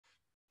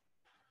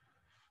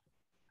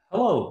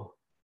Hello.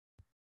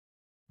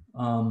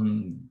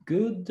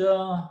 Good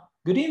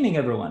evening,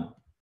 everyone.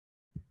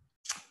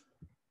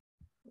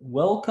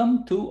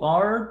 Welcome to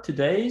our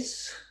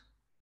today's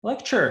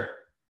lecture.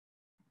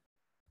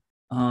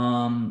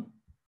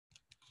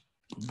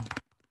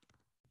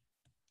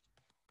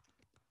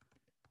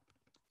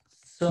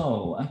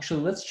 So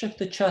actually, let's check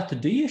the chat.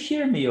 Do you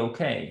hear me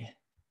okay?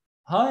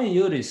 Hi,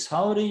 Juris.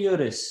 Howdy,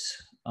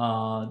 Juris.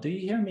 Do you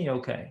hear me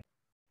okay?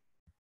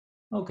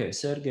 Okay,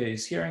 Sergey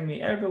is hearing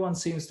me. Everyone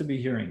seems to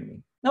be hearing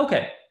me.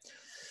 Okay.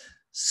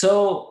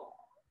 So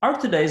our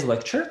today's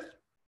lecture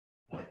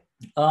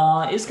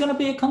is going to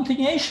be a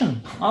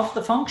continuation of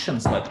the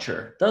functions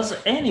lecture. Does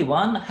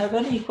anyone have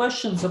any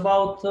questions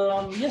about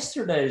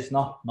yesterday's,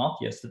 not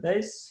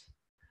yesterday's,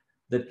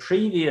 the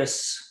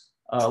previous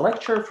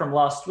lecture from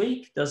last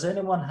week? Does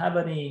anyone have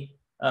any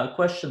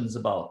questions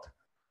about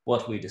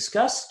what we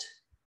discussed?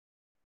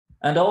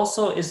 And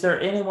also, is there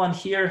anyone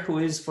here who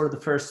is for the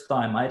first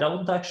time? I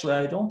don't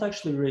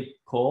actually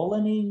recall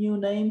any new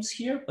names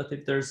here, but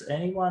if there's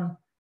anyone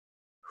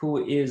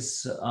who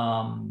is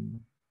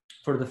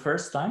for the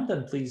first time,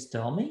 then please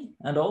tell me.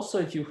 And also,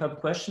 if you have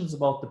questions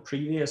about the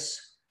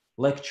previous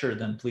lecture,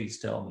 then please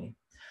tell me.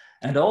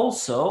 And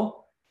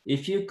also,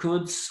 if you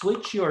could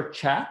switch your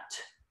chat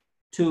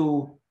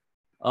to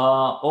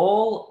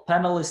all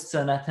panelists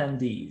and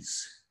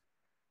attendees.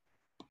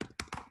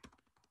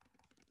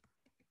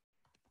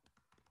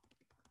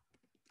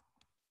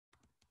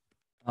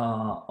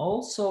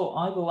 Also,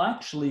 I will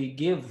actually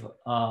give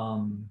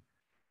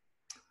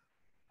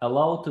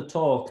allow to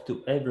talk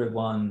to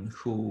everyone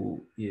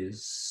who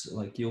is,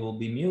 like, you will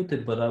be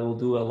muted, but I will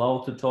do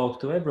allow to talk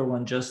to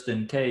everyone just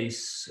in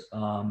case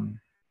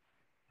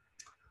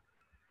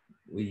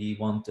we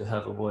want to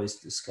have a voice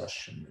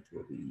discussion. It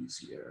will be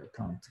easier. I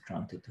can't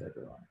grant it to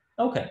everyone.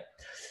 Okay.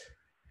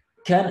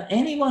 Can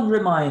anyone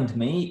remind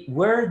me,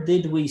 where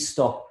did we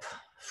stop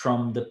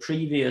from the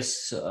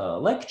previous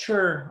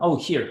lecture? Oh,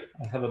 here,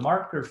 I have a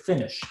marker,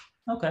 finish.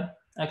 Okay,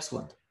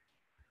 excellent.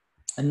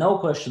 And no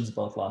questions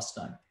about last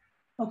time.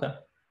 Okay,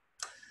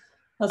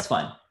 that's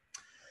fine.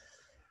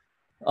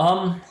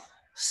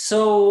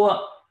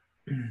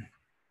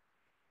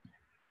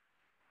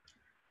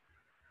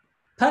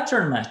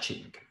 Pattern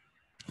matching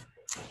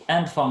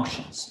and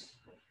functions.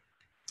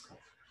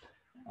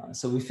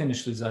 So we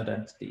finished with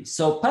identities.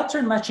 So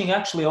pattern matching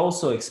actually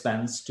also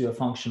expands to a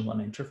function one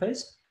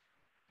interface.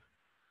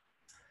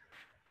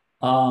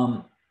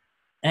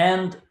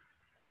 And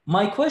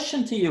my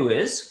question to you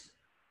is,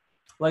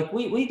 like,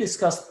 we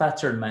discussed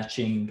pattern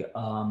matching.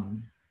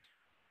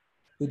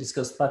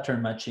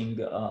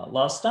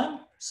 Last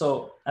time.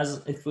 So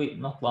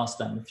not last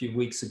time, a few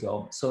weeks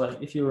ago. So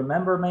if you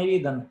remember, maybe,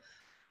 then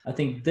I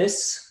think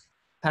this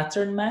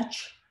pattern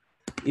match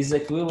is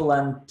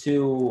equivalent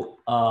to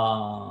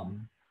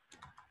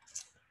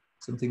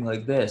something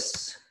like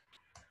this.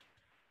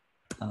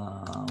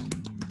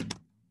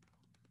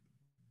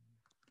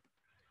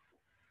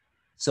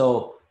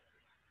 So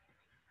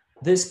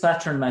this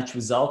pattern match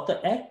without the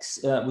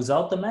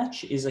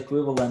match is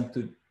equivalent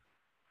to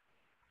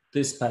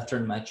this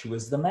pattern match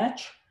with the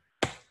match.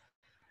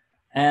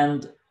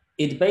 And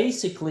it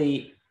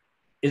basically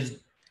is,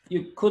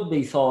 you could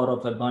be thought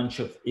of a bunch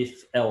of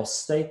if-else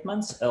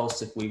statements,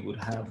 else if we would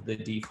have the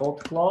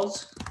default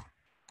clause,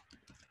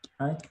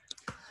 right?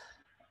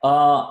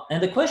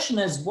 And the question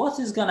is, what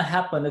is going to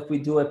happen if we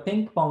do a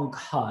ping pong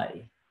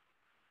high?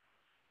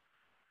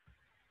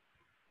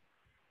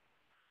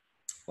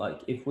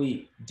 Like, if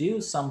we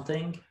do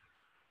something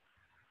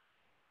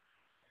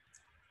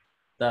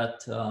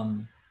that,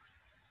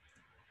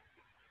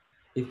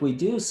 if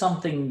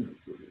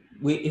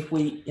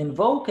we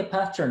invoke a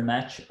pattern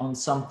match on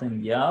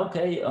something,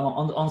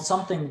 on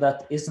something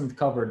that isn't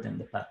covered in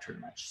the pattern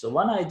match. So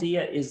one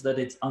idea is that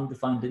it's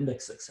undefined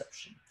index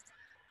exception.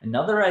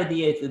 Another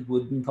idea, it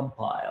wouldn't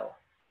compile.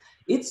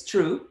 It's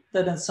true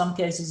that in some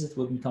cases it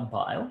wouldn't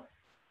compile,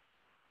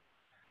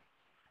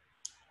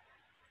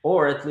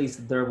 or at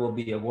least there will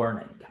be a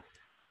warning.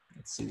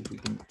 Let's see if we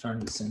can turn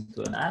this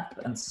into an app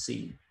and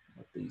see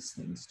what these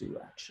things do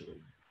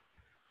actually.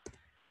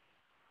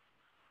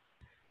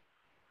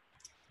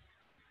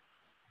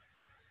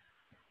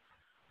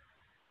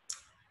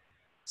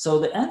 So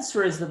the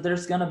answer is that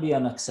there's going to be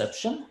an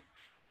exception.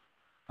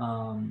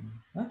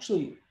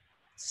 Actually, it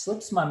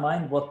slips my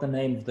mind what the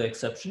name of the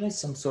exception is,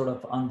 some sort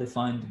of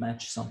undefined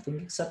match something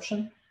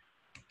exception.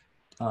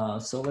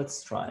 So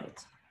let's try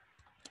it.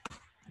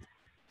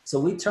 So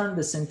we turn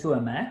this into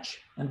a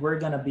match, and we're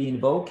going to be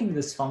invoking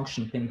this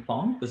function ping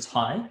pong with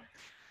high,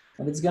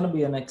 and it's going to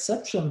be an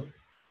exception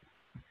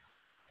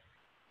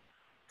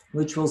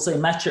which will say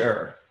match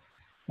error.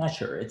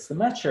 Match error. It's the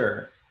match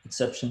error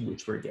exception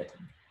which we're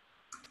getting.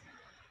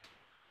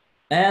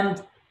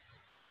 And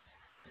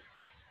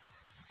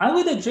I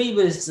would agree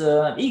with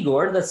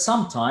Igor that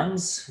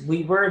sometimes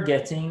we were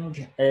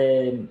getting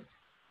a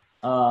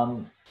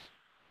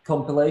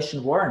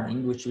compilation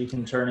warning, which we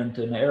can turn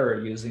into an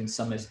error using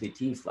some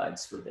SVT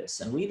flags for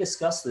this. And we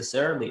discussed this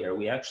earlier.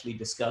 We actually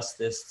discussed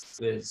this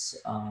with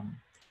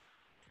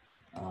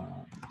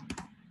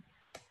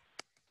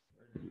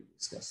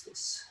discuss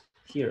this?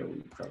 Here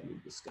we probably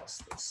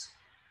discussed this.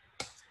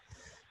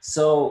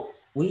 So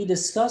we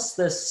discussed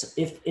this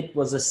if it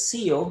was a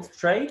sealed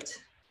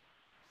trait,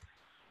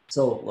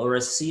 or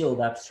a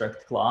sealed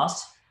abstract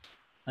class.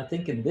 I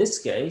think in this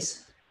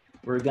case,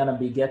 we're gonna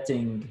be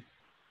getting,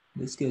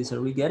 in this case,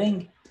 are we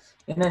getting?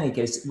 In any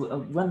case,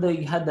 when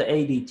they had the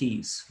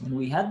ADTs, when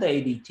we had the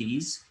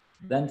ADTs,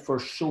 then for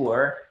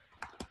sure,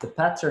 the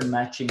pattern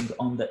matching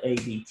on the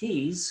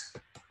ADTs,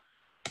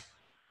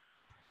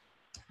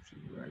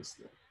 where is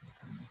the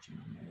pattern matching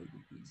on the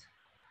ADTs?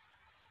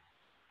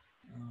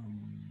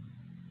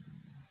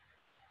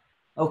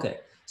 Okay,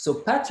 so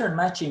pattern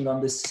matching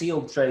on the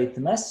sealed trait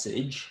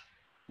message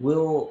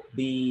will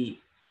be,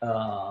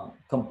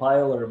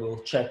 compiler will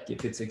check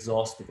if it's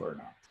exhaustive or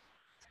not,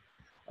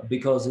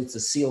 because it's a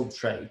sealed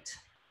trait.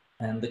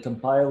 And the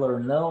compiler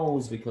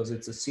knows, because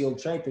it's a sealed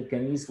trait, it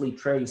can easily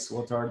trace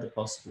what are the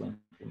possible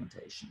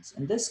implementations.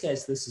 In this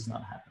case, this is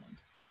not happening.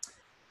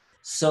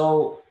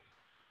 So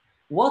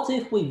what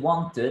if we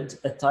wanted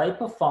a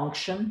type of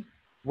function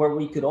where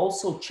we could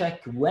also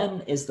check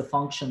when is the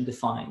function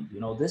defined? You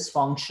know, this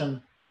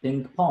function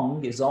ping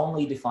pong is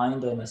only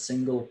defined on a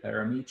single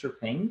parameter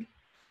ping.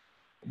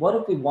 What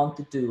if we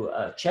wanted to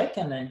check,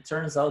 and it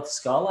turns out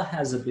Scala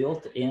has a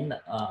built-in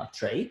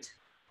trait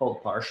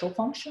called partial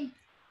function,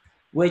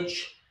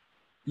 which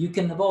you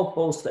can evoke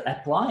both to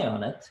apply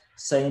on it,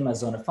 same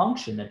as on a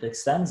function, it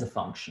extends a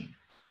function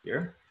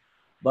here,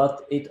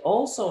 but it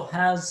also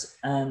has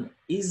an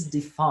is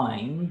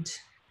defined.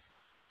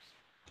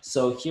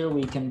 So here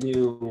we can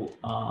do,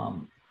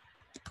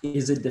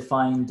 is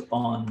defined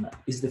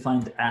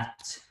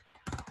at,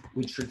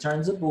 which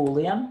returns a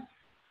Boolean.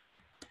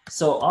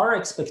 So our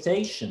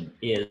expectation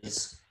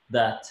is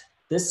that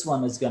this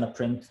one is going to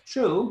print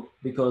true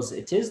because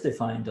it is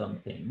defined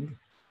on ping,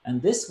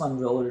 and this one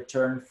will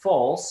return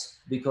false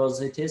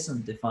because it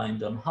isn't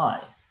defined on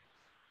high.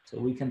 So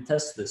we can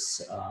test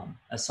this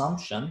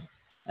assumption,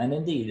 and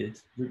indeed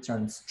it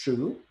returns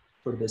true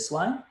for this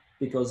line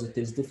because it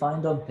is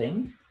defined on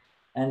ping,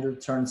 and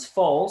returns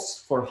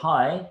false for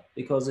high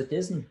because it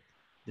isn't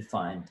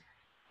defined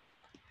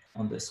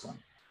on this one.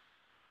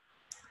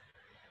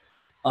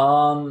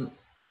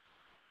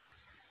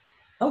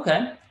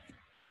 Okay.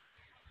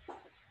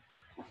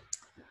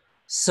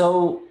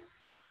 So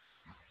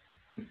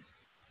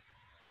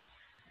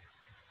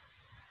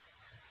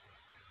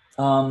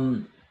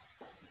and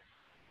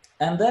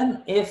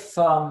then if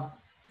the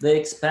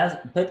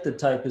expected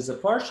type is a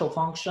partial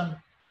function,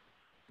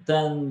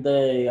 then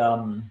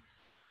the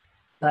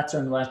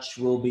pattern match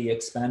will be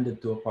expanded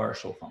to a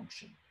partial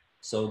function.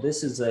 So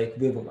this is the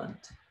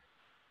equivalent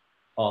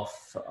of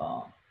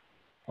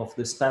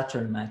this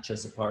pattern match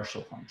as a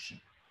partial function.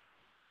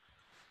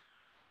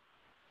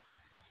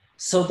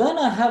 So then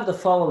I have the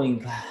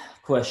following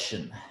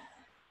question.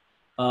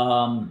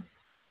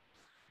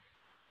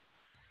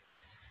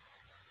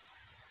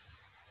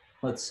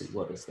 Let's see,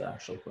 what is the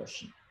actual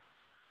question?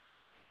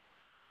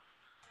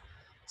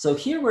 So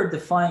here we're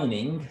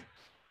defining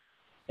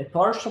a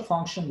partial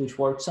function which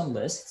works on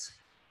lists.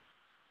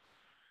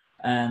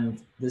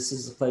 And this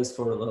is a place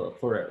for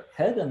a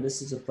head, and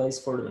this is a place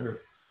for the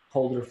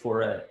holder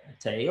for a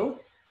tail.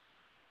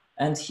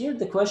 And here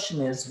the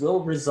question is,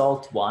 will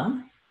result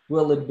 1,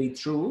 will it be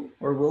true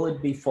or will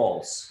it be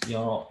false? You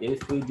know,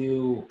 if we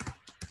do,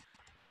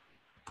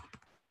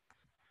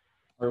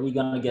 are we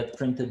gonna get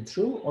printed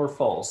true or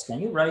false?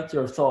 Can you write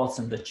your thoughts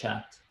in the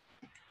chat?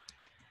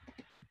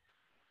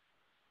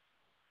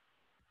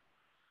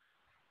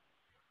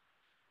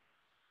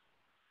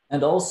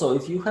 And also,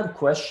 if you have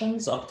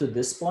questions up to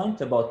this point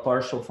about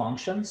partial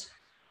functions,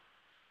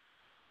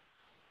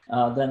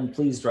 then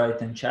please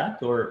write in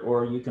chat,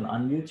 or you can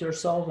unmute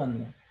yourself.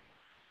 And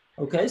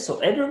okay, so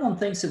everyone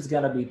thinks it's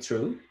gonna be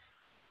true.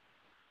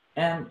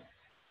 And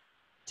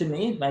to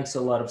me, it makes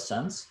a lot of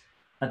sense.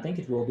 I think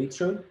it will be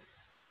true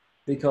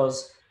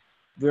because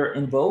we're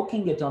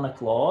invoking it on a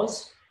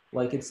clause,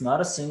 like it's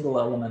not a single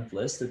element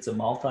list, it's a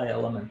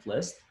multi-element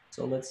list.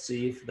 So let's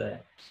see if the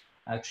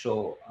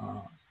actual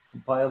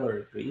compiler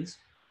agrees.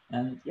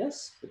 And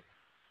yes, the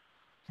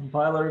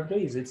compiler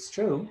agrees, it's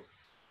true.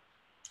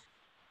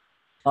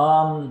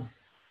 And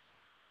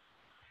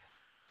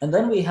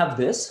then we have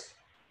this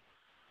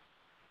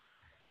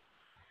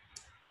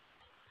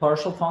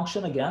partial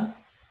function again.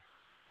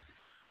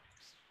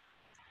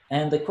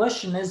 And the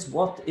question is,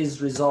 what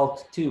is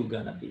result 2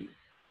 gonna be?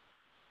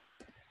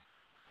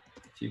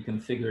 If you can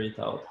figure it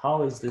out,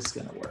 how is this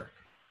gonna work?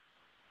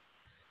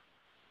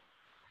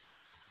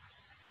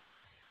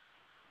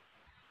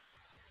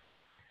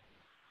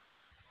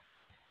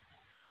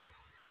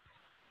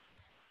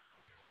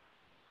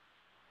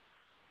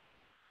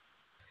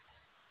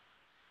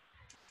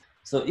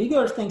 So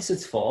Igor thinks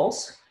it's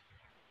false.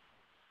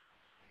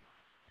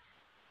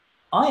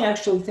 I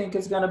actually think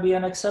it's gonna be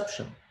an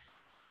exception.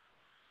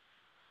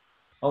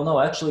 Oh no,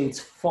 actually it's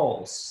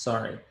false,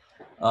 sorry.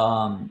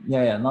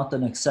 Yeah, not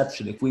an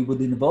exception. If we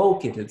would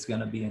invoke it, it's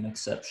gonna be an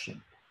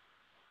exception.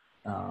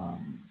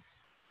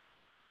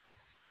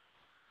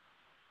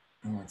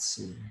 Let's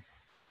see.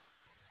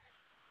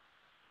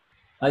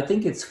 I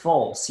think it's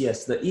false.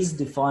 Yes, the is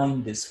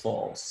defined is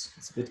false.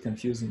 It's a bit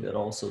confusing that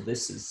also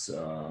this is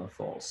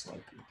false.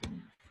 Like you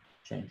can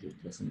change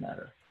it, doesn't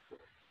matter.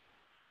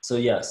 So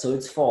yeah, so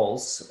it's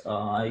false.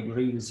 I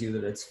agree with you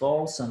that it's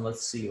false, and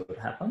let's see what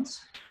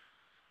happens.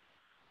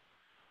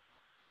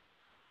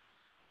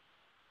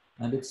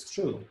 And it's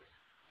true.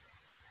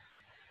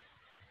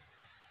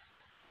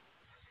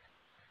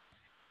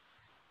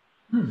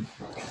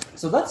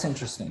 So that's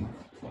interesting.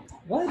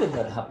 Why did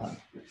that happen?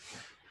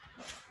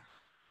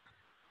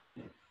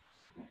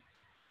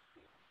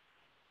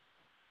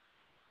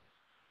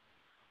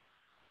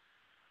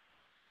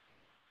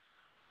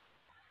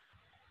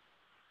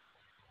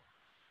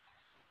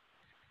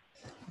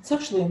 It's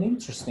actually an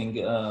interesting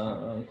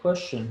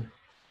question.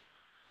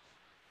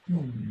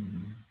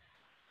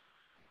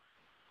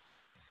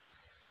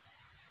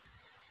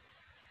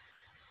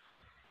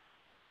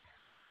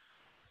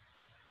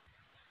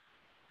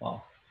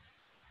 Wow.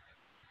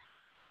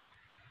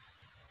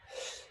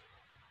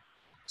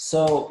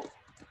 So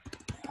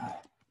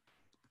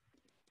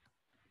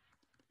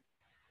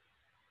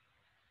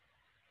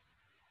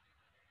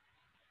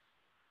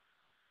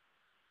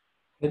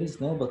it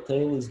is nil, but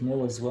tail is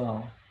nil as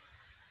well.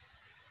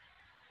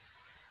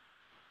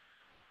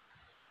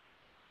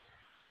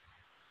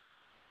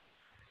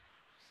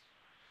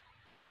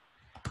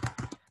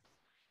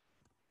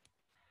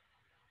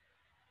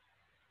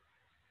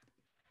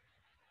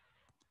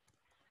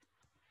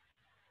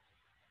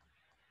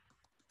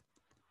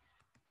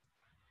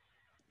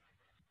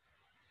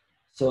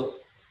 So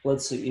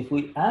let's see, if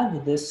we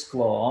add this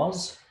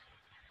clause,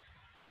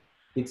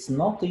 it's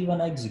not even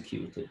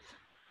executed,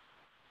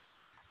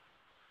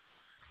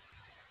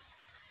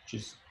 which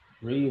is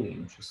really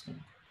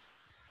interesting.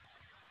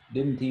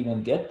 Didn't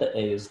even get the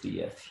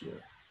ASDF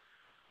here.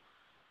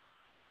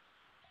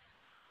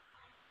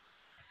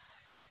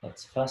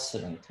 That's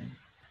fascinating.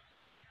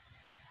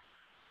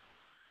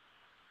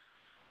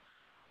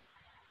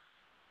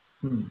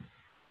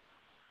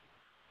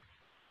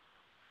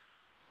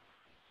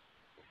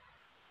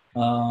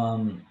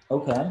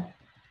 Okay,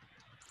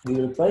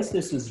 we replace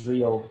this with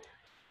real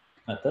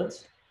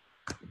methods.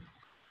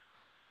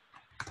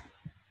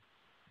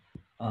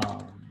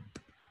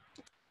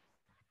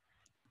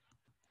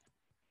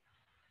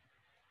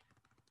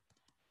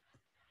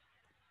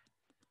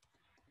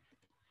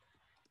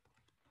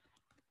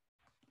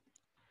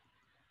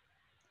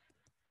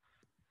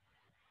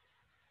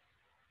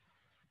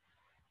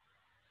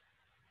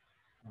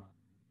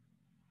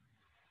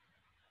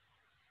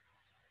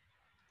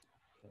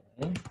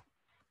 Okay.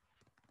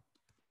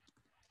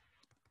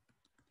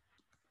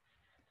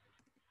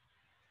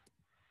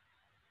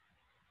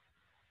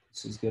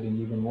 This is getting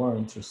even more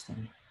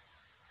interesting.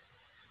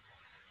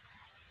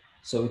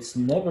 So it's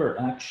never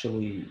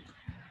actually,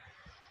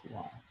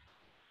 wow.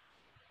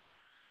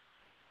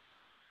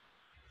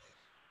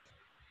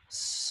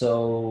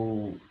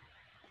 So,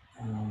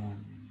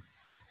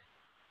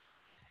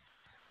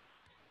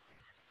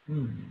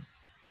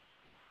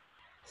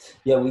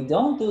 yeah, we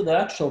don't do the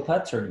actual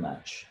pattern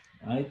match,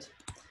 right?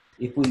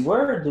 If we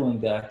were doing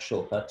the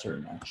actual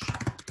pattern match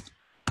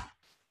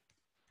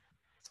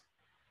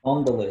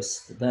on the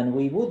list, then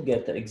we would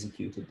get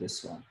executed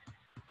this one.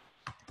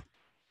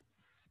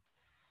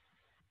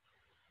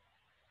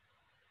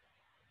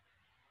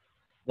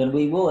 Then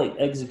we will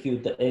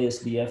execute the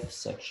ASDF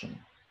section.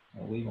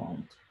 No, we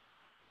won't.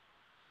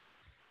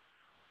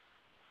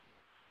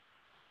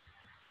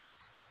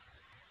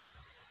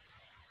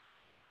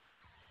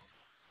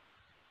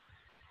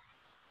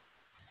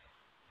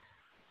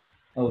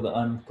 Oh,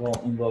 I'm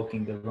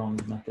invoking the wrong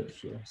method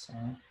here,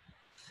 sorry.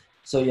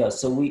 So yeah,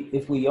 so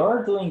if we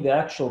are doing the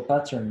actual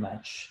pattern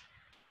match,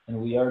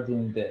 and we are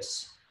doing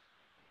this,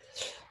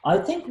 I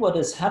think what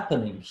is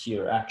happening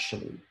here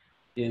actually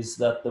is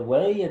that the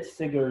way it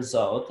figures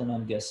out, and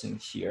I'm guessing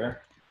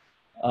here,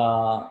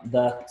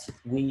 that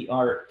we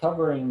are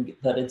covering,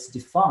 that it's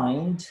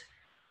defined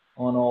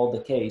on all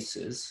the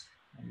cases,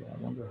 and I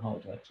wonder how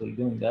it's actually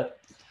doing that,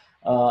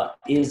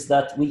 is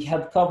that we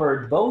have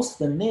covered both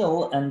the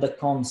nil and the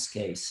cons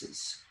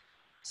cases.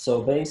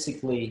 So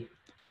basically,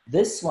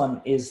 this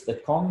one is the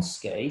cons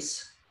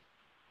case,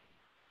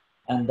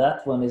 and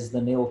that one is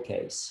the nil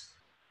case.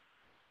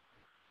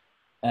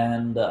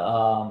 And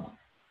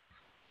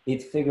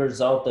it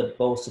figures out that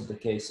both of the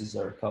cases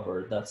are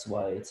covered. That's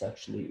why it's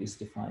actually is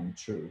defined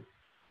true.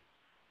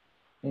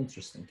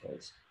 Interesting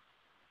case.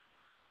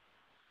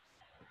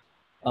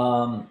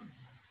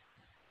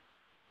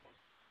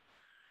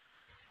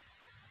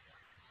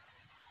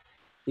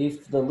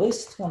 If the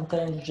list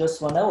contains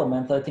just one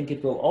element, I think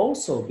it will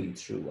also be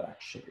true,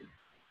 actually.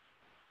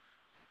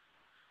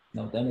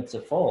 No, then it's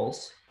a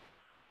false.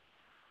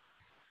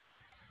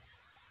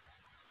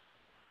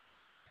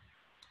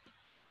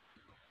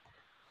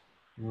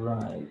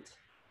 Right.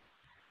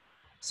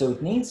 So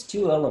it needs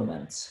two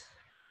elements.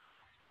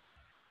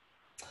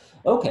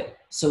 Okay,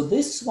 so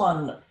this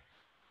one,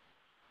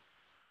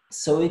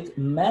 so it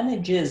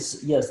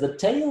manages, yes, the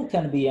tail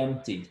can be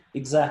emptied.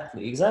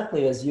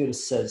 Exactly as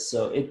Juris says.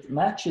 So it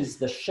matches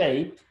the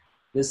shape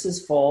This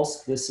is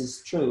false, this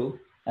is true,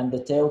 and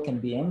the tail can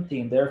be empty,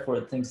 and therefore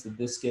it thinks that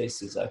this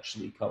case is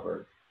actually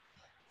covered.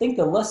 I think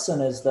the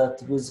lesson is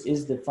that with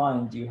is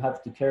defined, you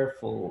have to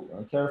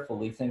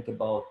carefully think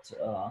about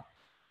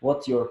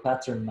what your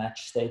pattern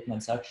match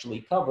statements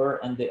actually cover.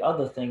 And the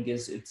other thing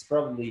is it's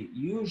probably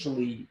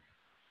usually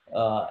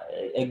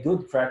a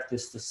good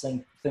practice to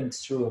think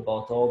through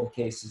about all the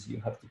cases you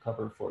have to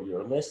cover for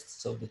your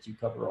list so that you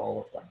cover all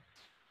of them.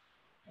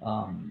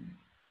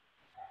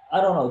 I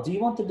don't know, do you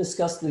want to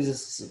discuss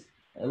this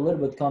a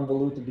little bit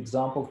convoluted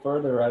example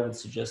further? I would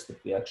suggest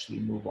that we actually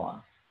move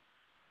on.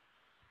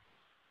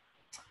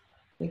 I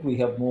think we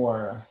have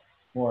more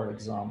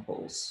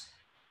examples.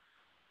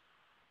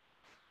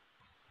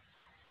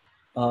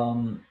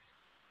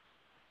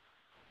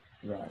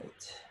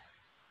 Right.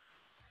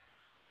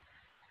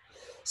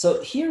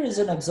 So here is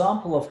an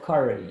example of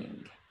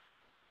currying.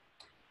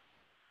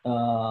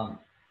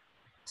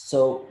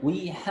 So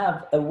we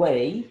have a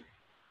way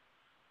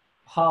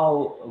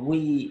how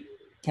we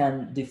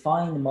can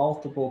define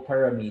multiple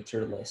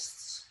parameter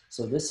lists.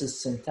 So this is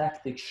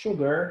syntactic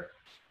sugar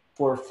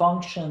for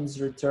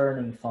functions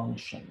returning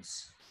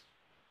functions.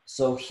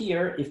 So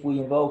here, if we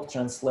invoke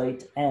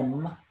translate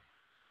M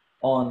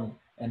on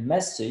a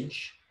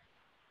message,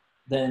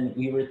 then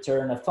we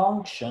return a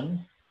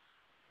function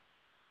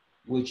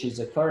which is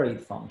a curried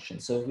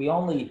function. So if we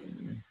only,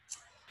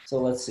 so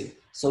let's see.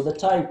 So the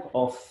type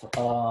of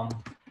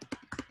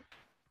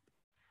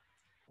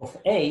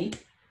A,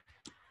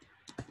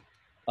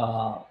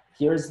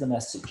 here's the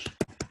message.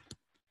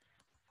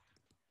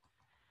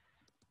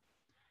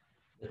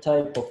 The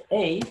type of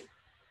A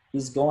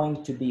is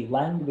going to be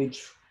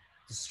language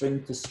to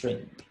string to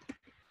string.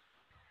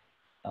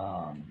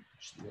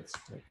 Actually, let's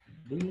take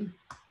B.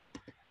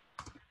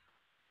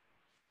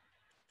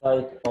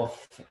 Type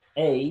of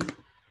A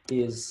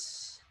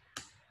is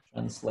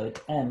translate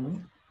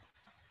M.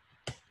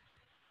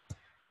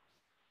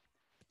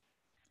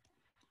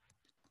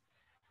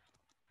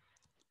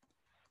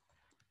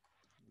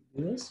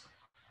 Do this.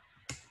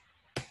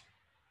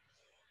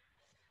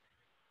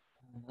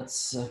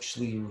 That's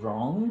actually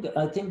wrong.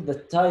 I think the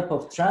type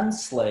of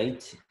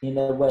translate in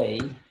a way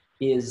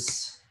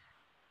is,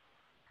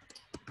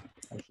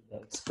 how should I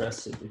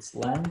express it? It's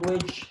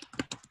language,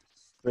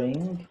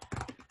 string,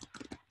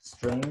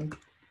 string.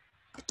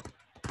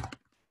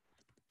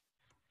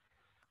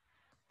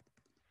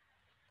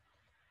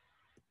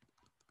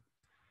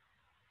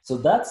 So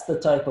that's the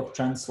type of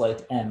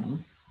translate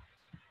M.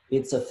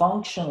 It's a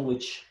function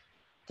which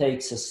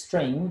takes a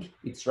string,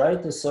 it's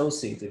right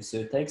associative. So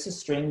it takes a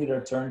string, it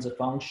returns a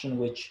function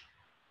which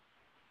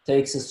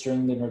takes a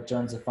string and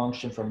returns a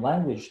function from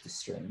language to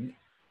string.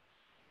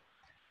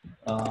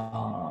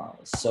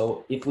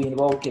 So if we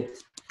invoke it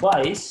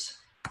twice,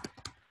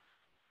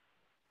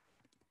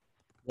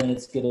 then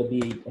it's going to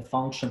be a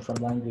function from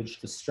language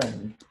to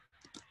string.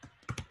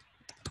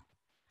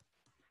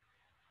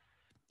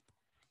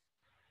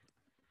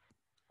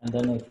 And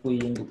then if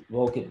we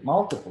invoke it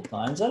multiple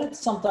times, and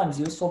it's sometimes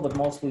useful, but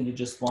mostly you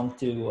just want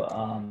to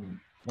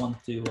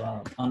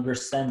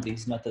understand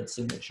these method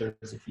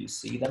signatures if you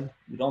see them.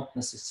 You don't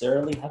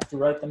necessarily have to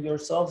write them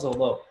yourselves,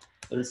 although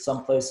there's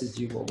some places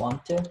you will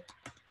want to.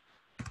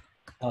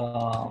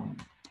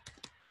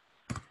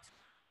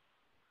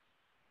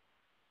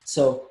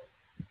 So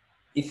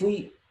if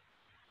we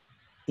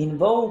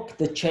invoke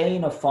the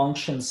chain of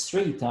functions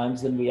 3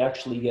 times, then we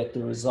actually get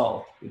the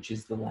result, which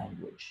is the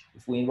language.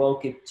 If we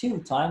invoke it 2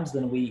 times,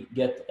 then we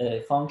get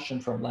a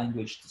function from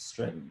language to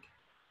string.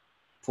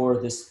 For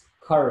this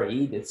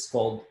curried, it's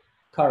called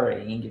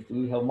currying. If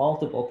we have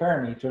multiple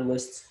parameter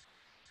lists,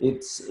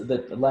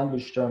 the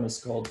language term is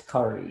called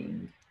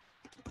currying.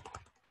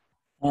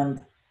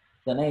 And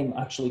the name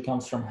actually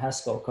comes from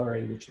Haskell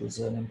Curry, which was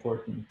an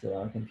important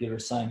computer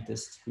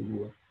scientist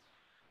who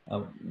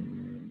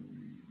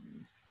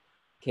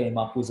came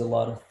up with a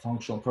lot of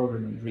functional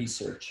programming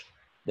research.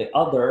 The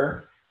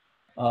other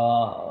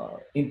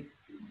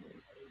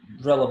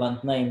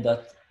relevant name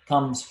that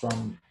comes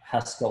from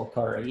Haskell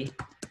Curry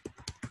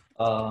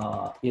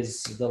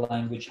is the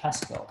language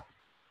Haskell.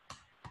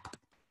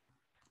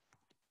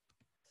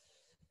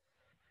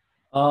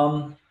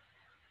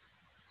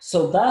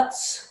 So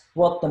that's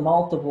what the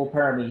multiple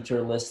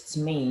parameter lists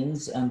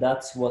means, and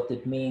that's what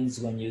it means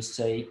when you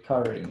say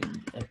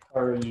currying, a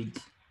curried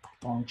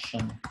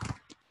function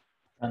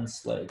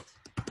translate.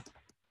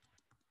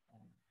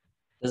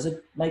 Does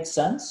it make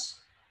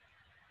sense?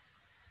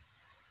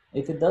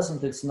 If it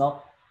doesn't, it's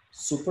not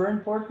super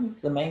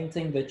important. The main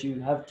thing that you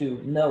have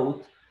to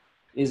note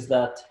is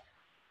that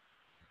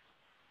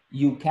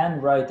you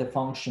can write a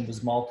function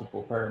with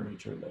multiple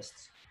parameter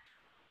lists.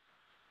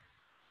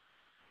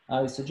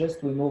 I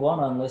suggest we move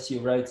on unless you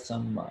write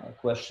some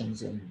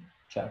questions in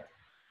chat.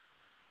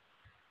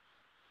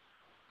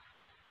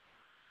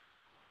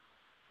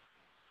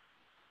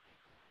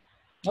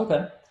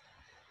 Okay.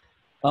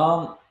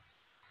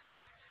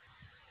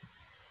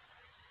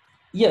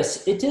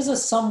 Yes, it is a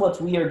somewhat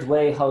weird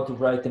way how to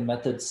write a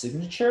method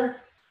signature,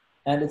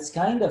 and it's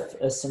kind of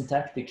a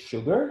syntactic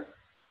sugar.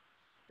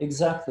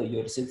 Exactly,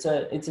 Juris. It's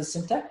a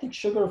syntactic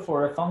sugar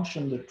for a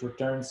function that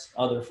returns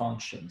other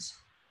functions.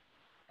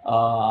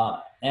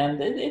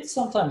 And it's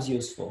sometimes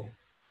useful,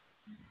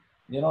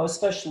 you know,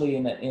 especially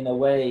in a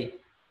way,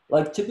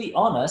 like, to be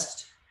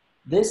honest,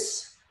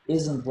 this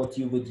isn't what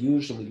you would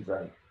usually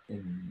write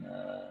in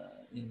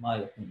my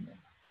opinion.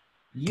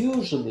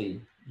 Usually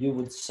you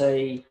would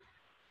say,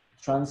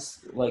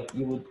 like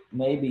you would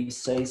maybe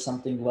say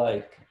something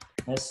like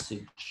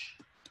message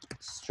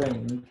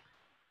string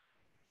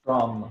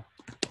from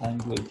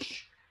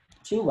language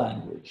to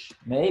language.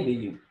 Maybe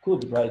you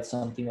could write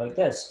something like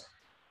this.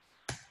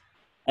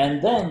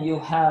 And then you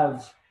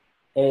have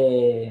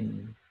a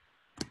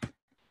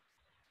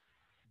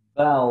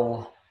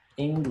val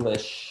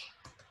English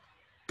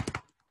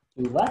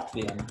to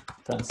Latvian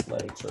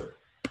translator.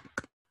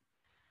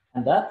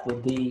 And that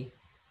would be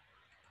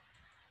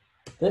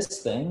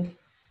this thing.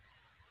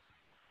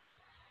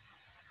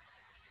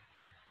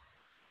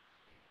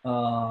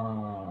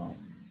 Hold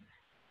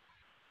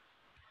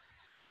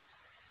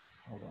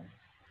on.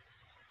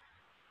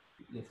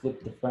 You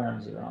flip the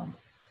farms around.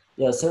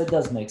 Yeah, so it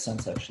does make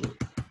sense actually.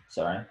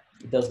 Sorry,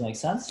 it does make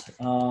sense.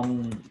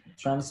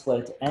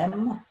 Translate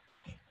M.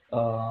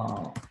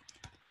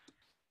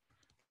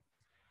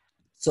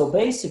 So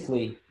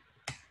basically,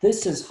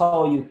 this is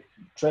how you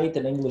create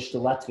an English to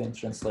Latvian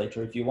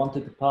translator. If you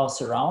wanted to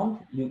pass around,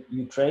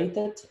 you create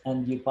it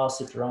and you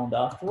pass it around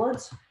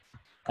afterwards.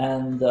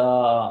 And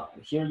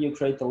here you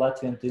create the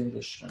Latvian to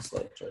English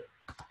translator.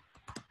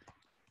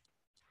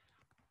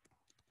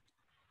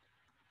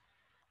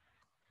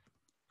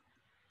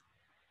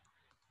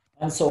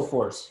 And so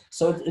forth.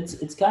 So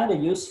it's kind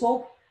of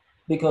useful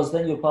because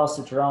then you pass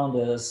it around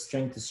as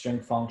string to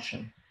string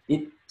function.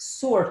 It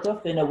sort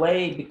of, in a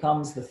way,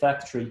 becomes the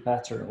factory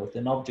pattern. With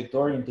an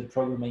object-oriented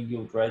programming, you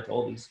would write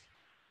all these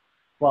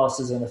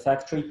classes in a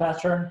factory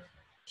pattern.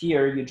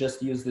 Here, you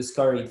just use this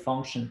curried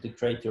function to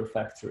create your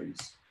factories.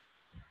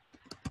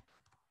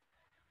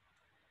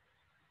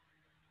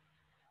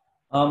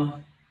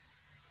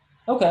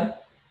 Okay.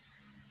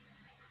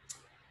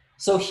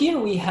 So here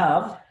we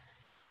have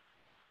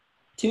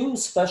two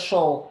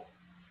special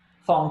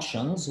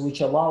functions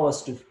which allow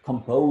us to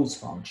compose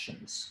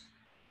functions.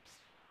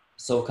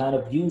 So kind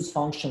of use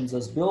functions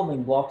as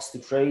building blocks to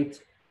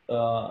create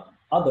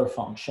other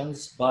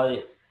functions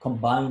by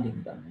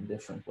combining them in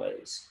different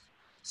ways.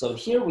 So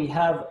here we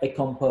have a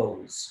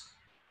compose.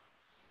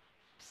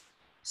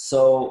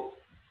 So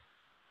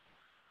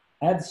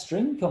add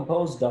string,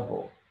 compose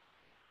double.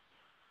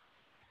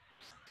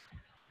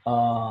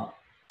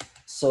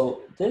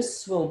 So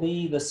this will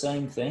be the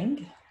same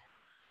thing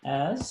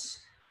as,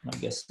 I'm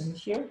guessing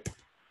here,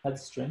 add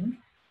string,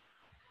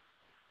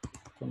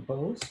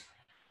 compose,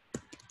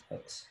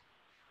 X.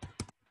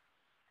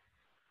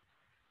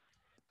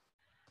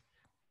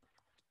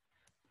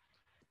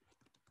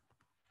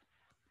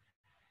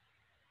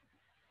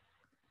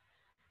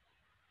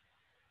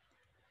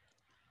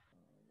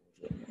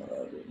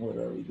 What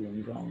are we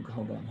doing wrong?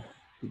 Hold on.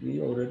 Did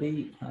we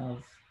already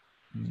have,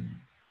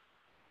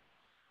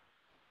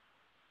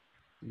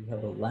 we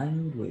have a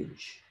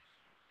language?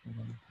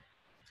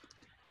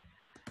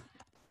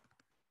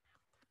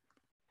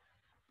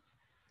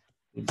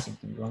 Did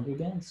something wrong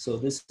again? So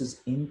this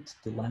is int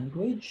the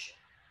language.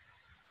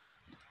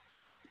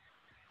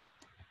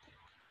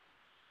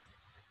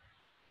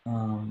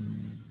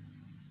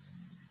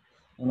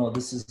 No,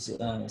 this is,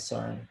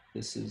 sorry,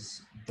 this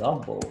is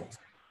double.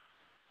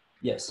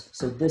 Yes,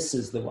 so this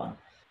is the one.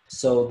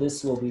 So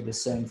this will be the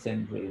same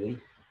thing, really.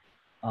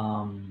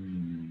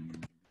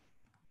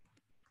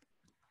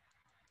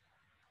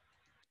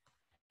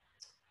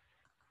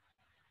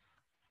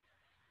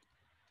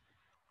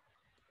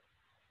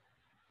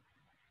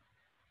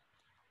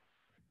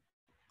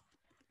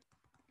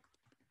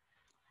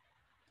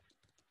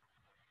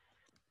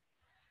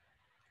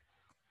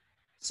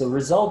 So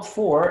result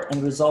 4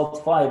 and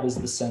result 5 is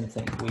the same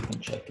thing. We can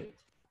check it.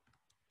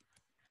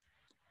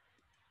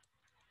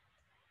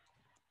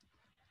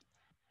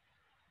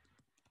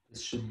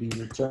 This should be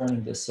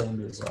returning the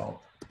same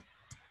result.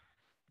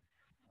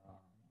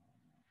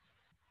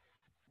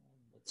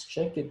 Let's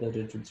check it that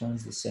it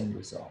returns the same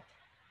result.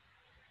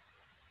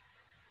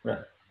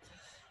 Right.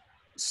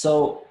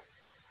 So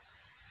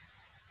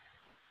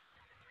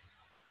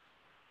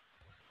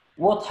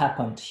what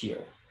happened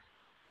here?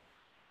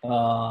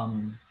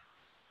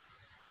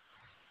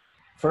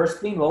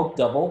 First, we invoked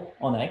double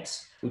on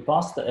X. We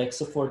passed the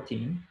X of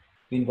 14.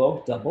 We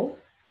invoked double.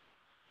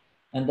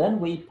 And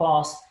then we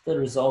passed the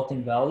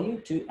resulting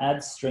value to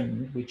add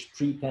string, which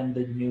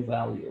prepended new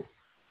value.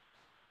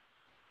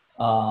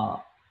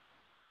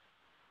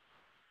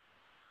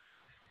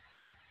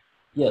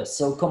 Yes,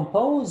 so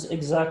compose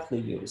exactly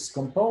use.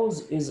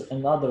 Compose is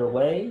another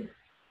way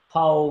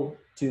how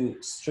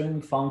to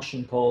string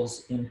function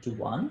calls into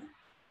one.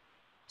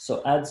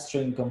 So add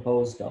string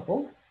compose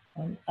double.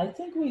 And I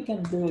think we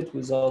can do it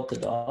without the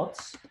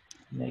dots.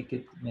 Make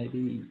it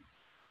maybe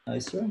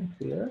nicer and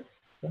clearer.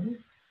 Can we?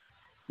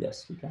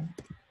 Yes, we can.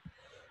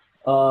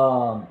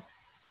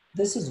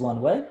 This is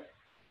one way.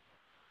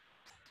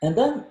 And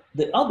then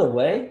the other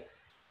way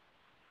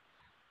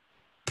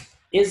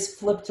is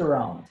flipped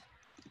around.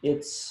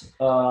 It's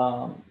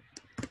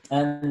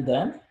and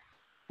then,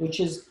 which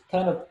is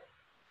kind of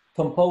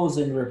compose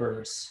in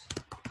reverse.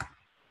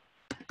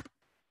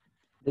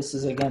 This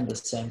is again the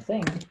same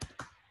thing.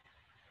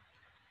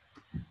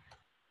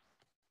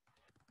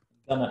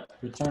 I'm gonna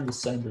return the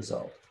same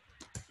result.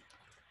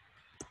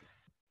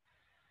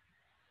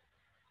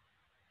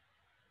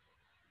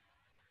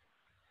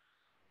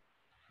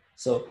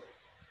 So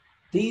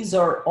these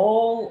are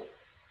all,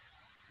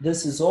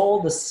 this is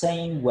all the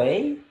same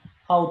way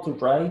how to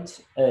write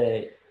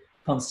a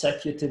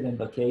consecutive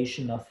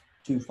invocation of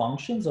two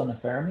functions on a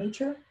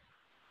parameter.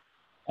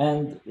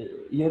 And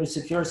Juris,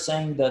 if you're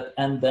saying that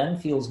and then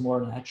feels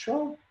more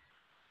natural,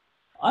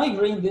 I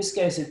agree. In this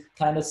case, it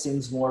kind of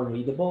seems more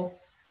readable,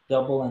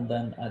 double and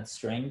then add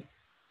string,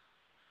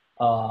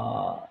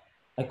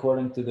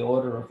 according to the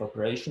order of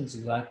operations,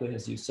 exactly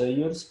as you say,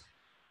 Juris.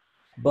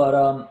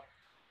 But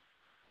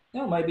you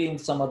know, maybe in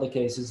some other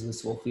cases,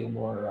 this will feel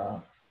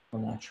more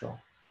natural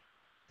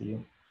to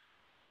you.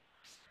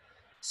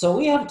 So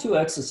we have two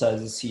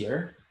exercises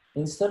here.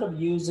 Instead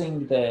of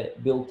using the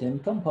built-in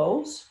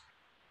compose,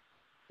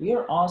 we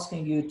are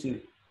asking you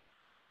to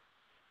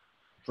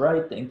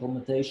write the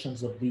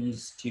implementations of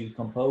these two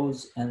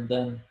compose and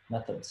then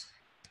methods.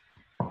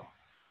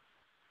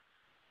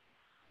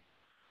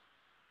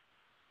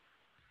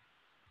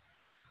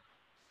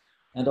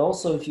 And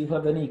also, if you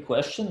have any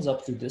questions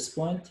up to this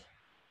point,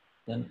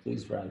 then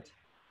please write.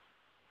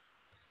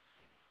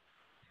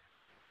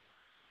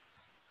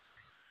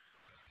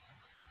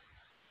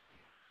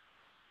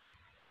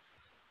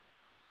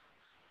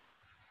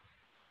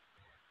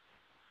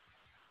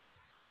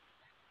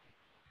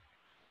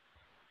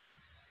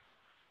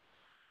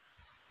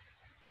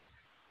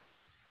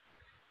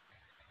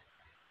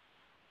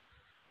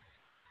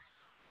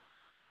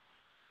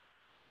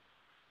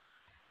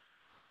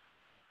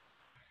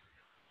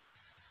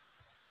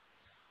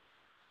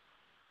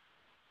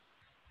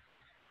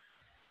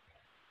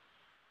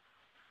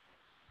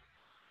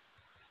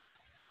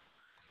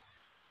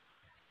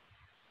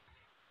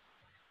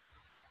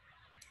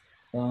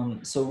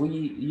 So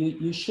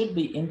you should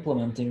be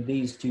implementing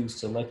these two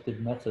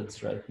selected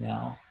methods right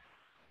now.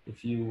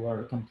 If you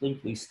are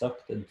completely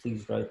stuck, then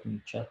please write in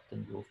the chat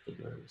and we'll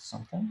figure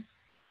something.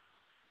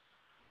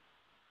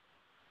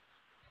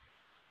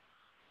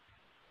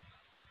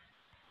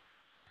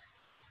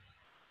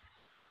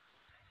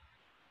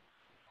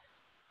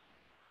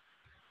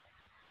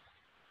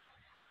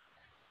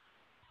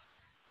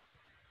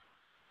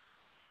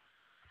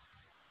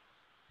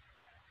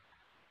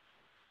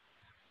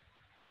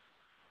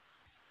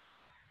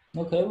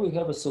 Okay, we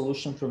have a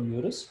solution from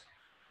Juris.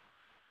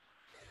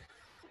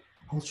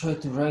 I'll try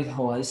to write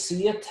how I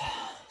see it.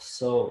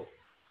 So,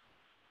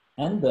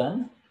 and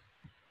then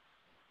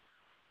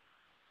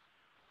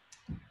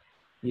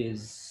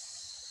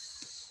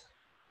is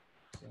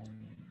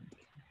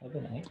have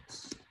an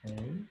X, A.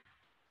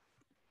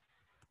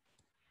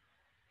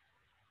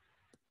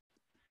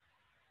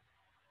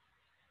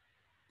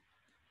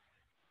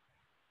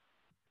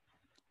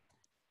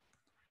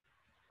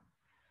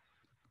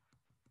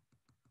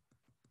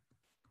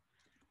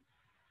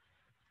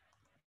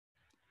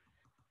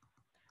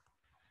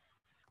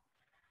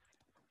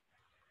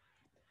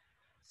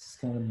 This is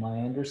kind of my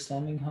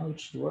understanding how it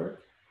should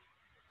work.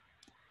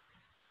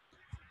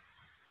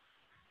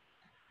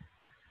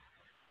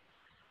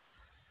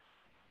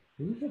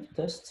 Do we have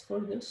tests for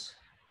this?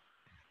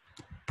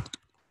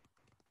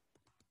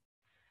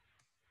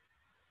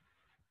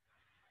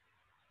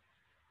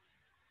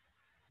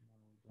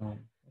 No.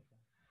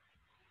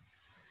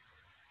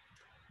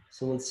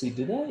 So let's see,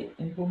 did I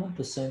implement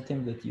the same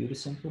thing that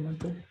Juris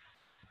implemented?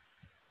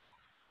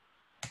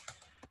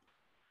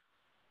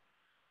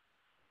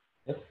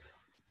 Yep. Okay.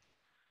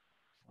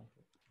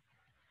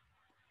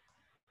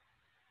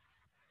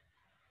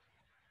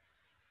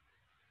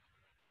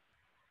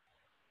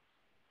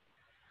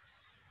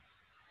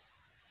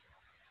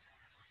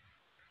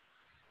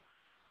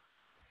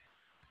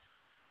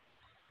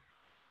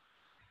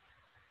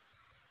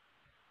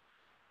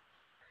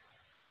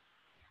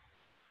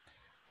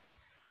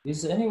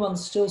 Is anyone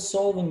still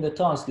solving the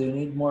task? Do you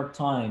need more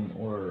time,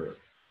 or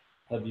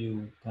have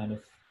you kind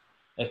of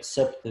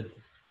accepted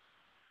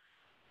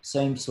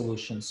same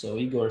solution? So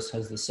Igor's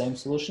has the same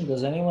solution.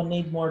 Does anyone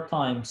need more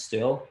time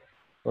still,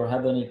 or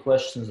have any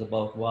questions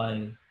about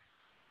why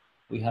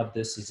we have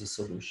this as a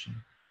solution?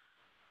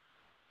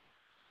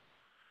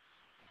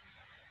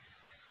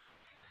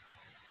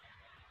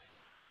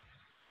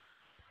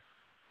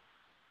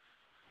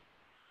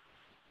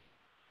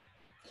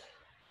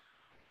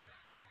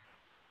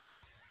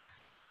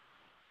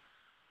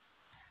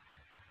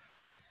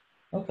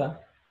 Okay.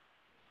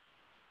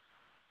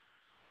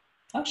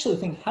 Actually, I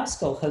think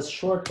Haskell has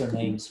shorter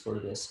names for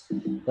this,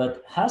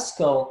 but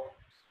Haskell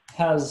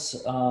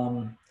has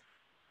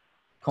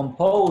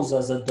compose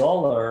as a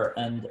dollar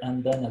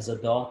and then as a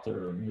dot,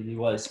 or maybe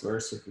vice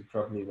versa,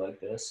 probably like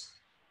this.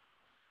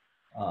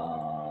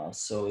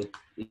 So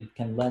it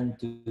can lend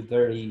to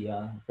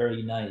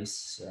very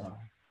nice,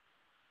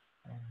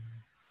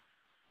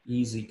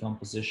 easy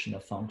composition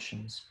of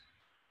functions.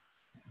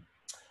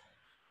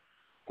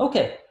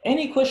 Okay,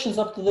 any questions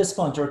up to this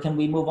point, or can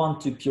we move on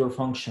to pure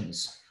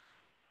functions?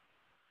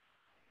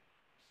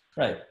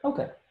 Right,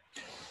 okay.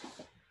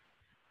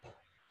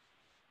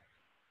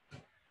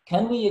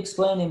 Can we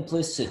explain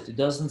implicit? It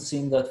doesn't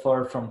seem that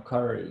far from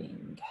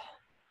currying.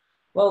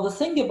 Well, the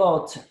thing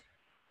about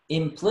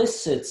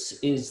implicits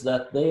is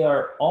that they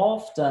are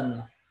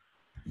often,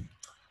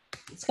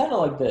 it's kind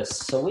of like this.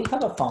 So we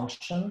have a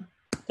function,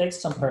 takes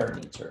some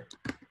parameter.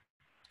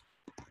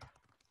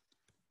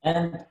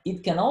 And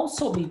it can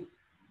also be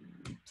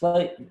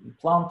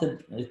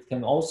planted, it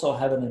can also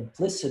have an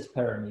implicit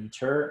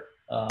parameter,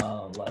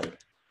 like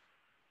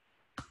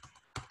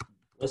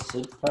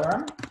implicit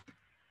param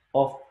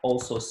of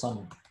also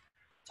some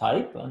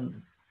type.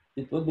 And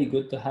it would be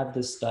good to have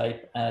this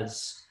type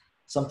as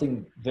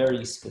something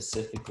very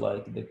specific,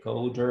 like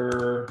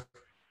decoder,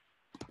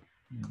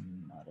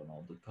 I don't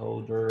know,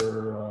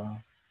 decoder,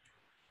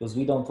 because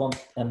we don't want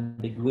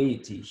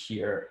ambiguity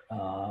here.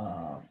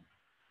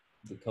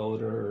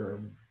 Decoder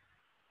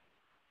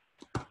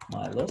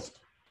my list.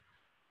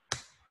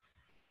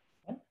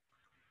 Okay.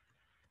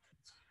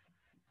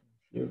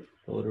 Here,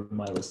 decoder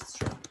my list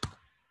string.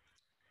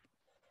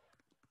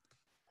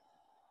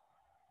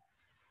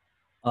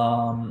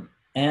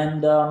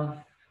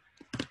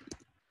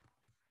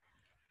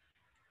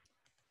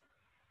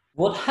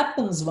 What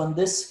happens when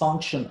this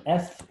function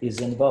f is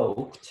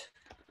invoked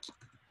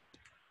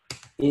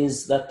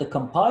is that the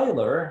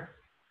compiler,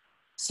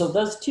 so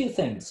does two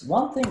things.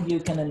 One thing,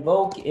 you can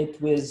invoke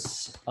it with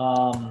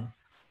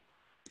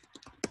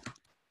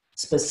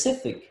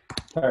specific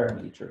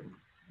parameter.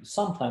 You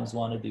sometimes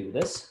want to do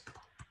this.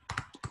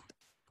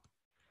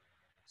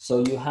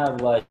 So you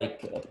have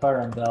like a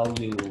parent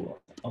value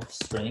of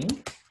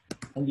string,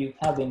 and you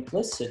have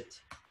implicit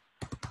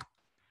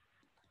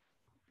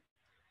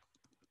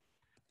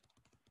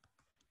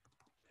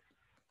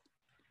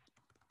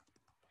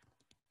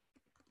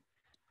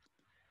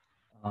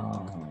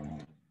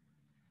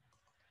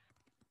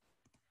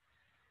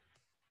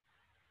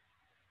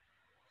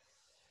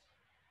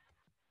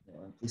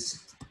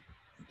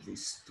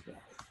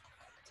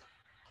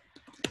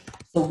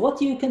So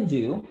what you can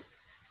do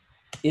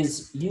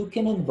is you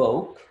can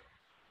invoke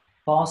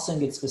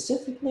passing it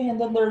specifically, and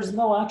then there's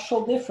no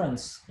actual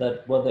difference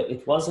that whether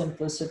it was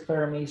implicit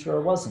parameter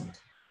or wasn't.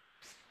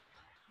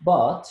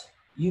 But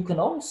you can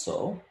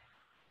also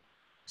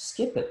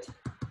skip it,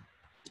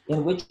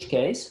 in which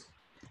case,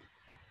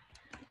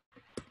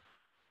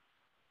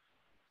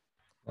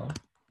 well,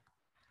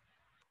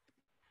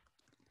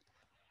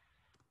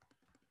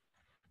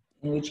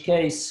 in this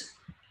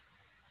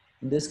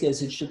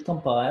case, it should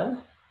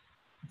compile.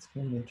 It's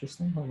kind of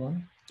interesting, hold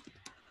on.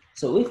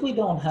 So if we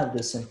don't have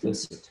this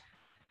implicit,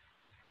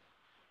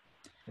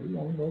 are we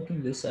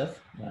invoking this f?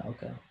 Yeah,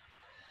 okay.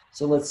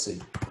 So let's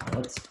see.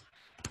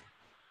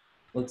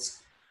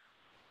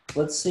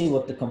 Let's see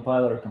what the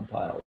compiler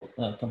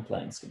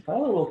complains.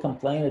 Compiler will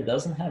complain it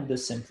doesn't have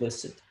this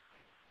implicit.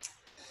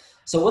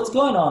 So what's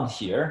going on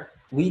here?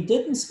 We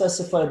didn't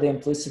specify the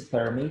implicit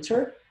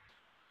parameter.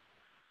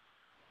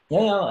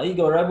 Yeah,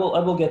 Igor, I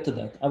will get to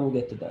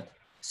that.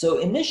 So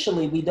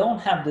initially, we don't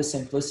have this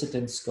implicit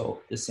in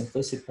scope, this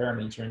implicit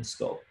parameter in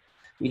scope.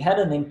 We had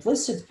an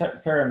implicit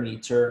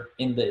parameter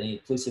in the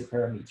implicit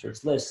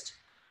parameters list,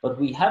 but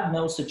we have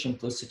no such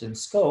implicit in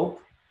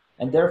scope.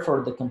 And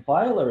therefore, the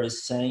compiler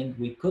is saying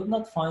we could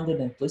not find an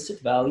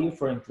implicit value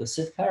for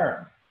implicit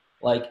param.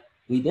 Like,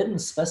 we didn't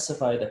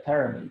specify the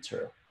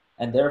parameter.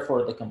 And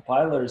therefore, the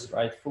compiler is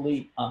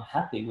rightfully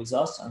unhappy with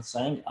us and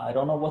saying, I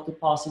don't know what to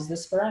pass as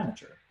this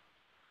parameter.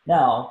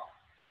 Now,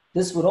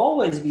 this would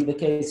always be the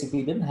case if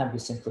we didn't have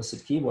this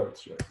implicit keyword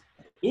here.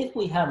 If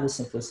we have this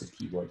implicit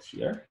keyword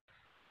here,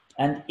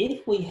 and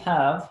if we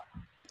have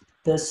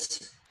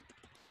this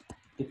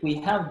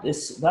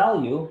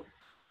value,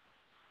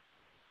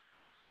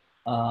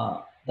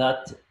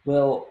 that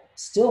will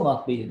still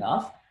not be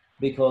enough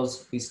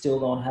because we still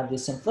don't have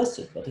this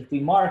implicit. But if we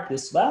mark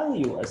this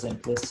value as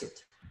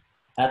implicit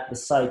at the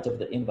site of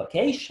the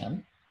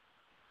invocation,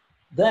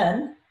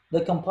 then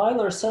the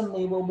compiler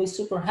suddenly will be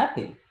super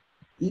happy.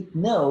 It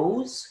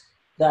knows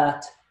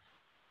that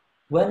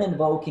when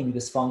invoking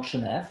this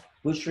function f,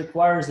 which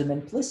requires an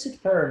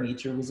implicit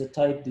parameter with a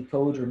type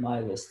decoder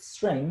mylist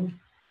string,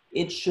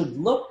 it should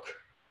look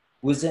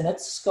within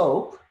its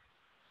scope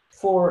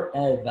for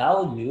a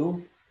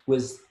value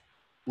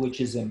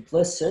which is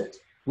implicit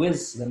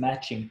with the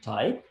matching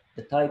type.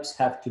 The types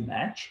have to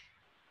match,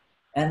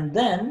 and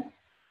then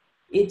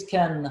it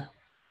can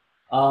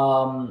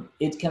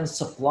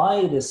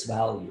supply this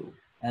value.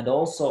 And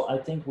also, I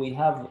think we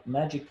have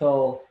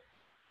magical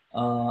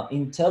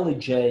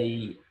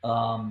IntelliJ.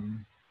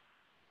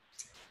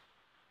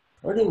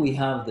 Where do we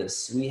have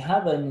this? We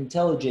have an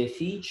IntelliJ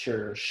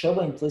feature, show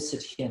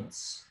implicit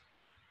hints.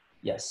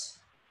 Yes.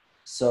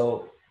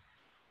 So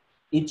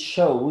it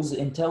shows,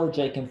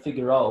 IntelliJ can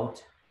figure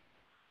out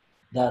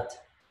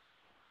that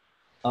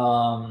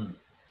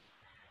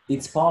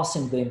it's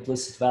passing the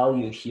implicit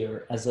value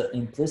here as an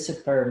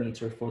implicit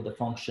parameter for the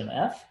function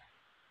f,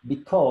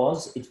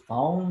 because it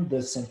found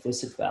this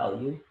implicit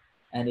value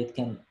and it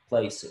can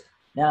place it.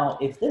 Now,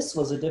 if this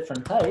was a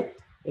different type,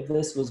 if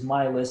this was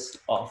my list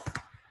of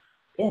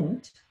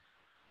int,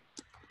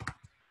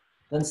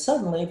 then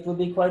suddenly it would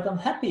be quite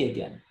unhappy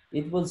again.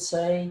 It would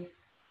say,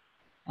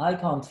 I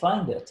can't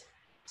find it.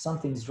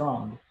 Something's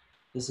wrong.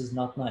 This is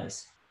not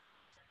nice.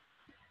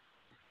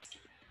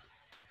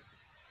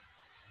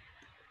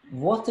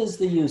 What is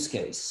the use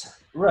case?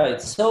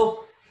 Right,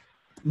 so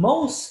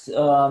most,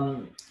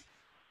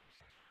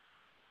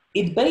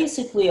 it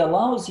basically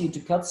allows you to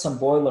cut some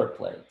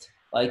boilerplate.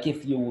 Like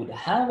if you would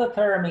have a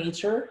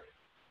parameter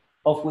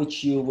of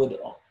which you would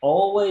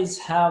always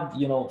have,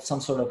 you know,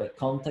 some sort of a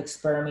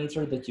context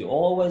parameter that you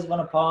always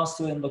want to pass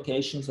to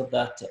invocations of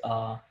that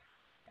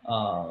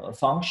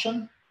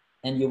function,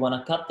 and you want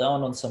to cut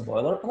down on some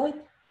boilerplate,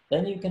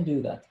 then you can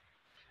do that.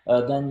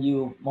 Then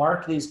you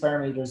mark these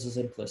parameters as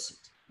implicit.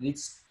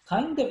 It's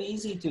kind of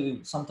easy to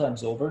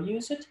sometimes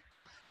overuse it.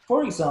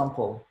 For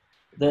example,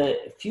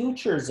 the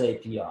futures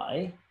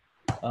API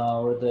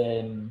or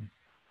the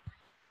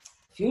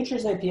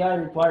futures API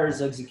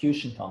requires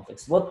execution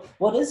context.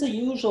 What is a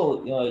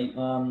usual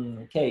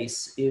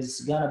case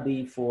is gonna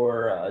be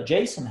for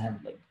JSON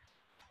handling.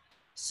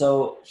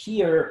 So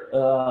here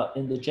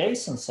in the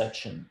JSON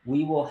section,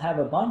 we will have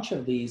a bunch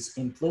of these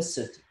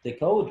implicit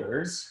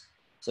decoders.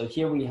 So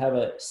here we have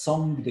a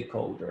song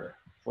decoder,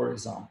 for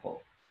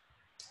example.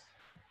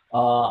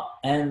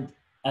 And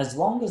as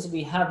long as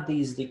we have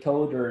these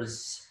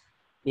decoders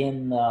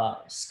in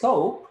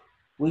scope,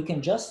 we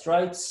can just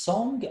write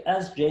song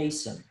as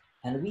JSON.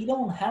 And we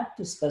don't have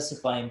to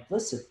specify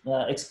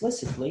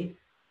explicitly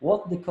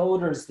what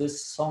decoders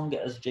this song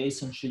as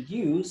JSON should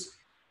use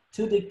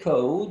to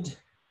decode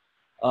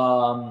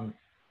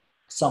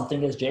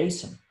something as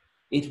JSON.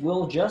 It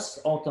will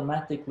just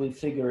automatically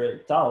figure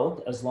it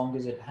out as long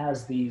as it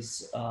has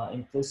these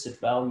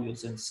implicit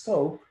values in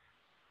scope,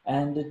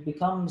 and it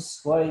becomes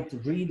quite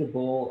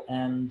readable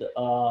and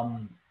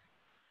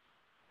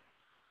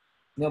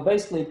you know,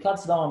 basically it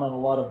cuts down on a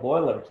lot of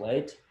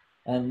boilerplate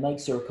and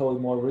makes your code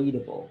more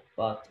readable.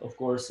 But of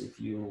course, if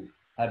you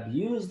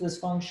abuse this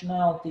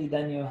functionality,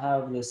 then you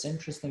have this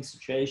interesting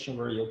situation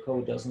where your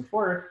code doesn't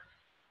work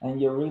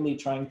and you're really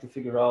trying to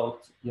figure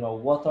out, you know,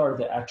 what are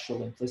the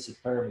actual implicit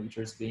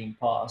parameters being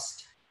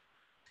passed.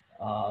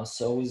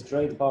 So with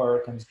great power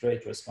comes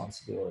great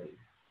responsibility.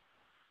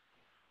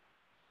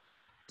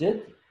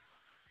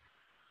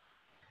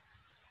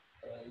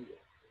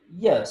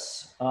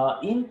 Yes,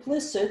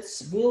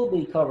 implicits will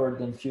be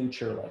covered in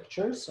future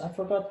lectures. I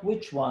forgot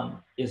which one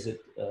is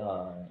it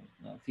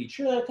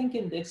featured. I think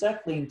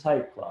exactly in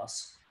type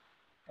class,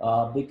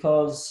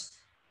 because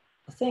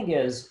the thing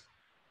is,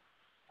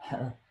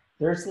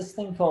 there's this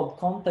thing called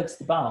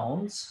context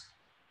bounds.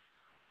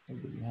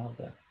 Maybe we have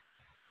that.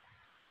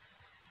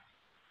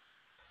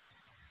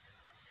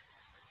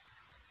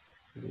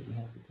 Maybe we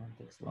have the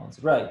context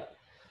bounds, right?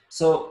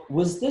 So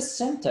with this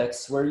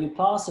syntax where you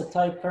pass a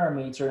type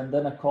parameter and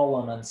then a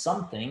colon and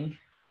something,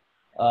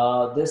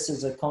 this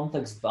is a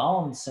context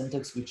bound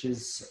syntax, which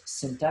is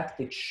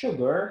syntactic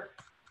sugar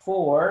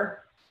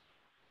for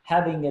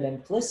having an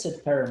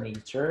implicit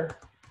parameter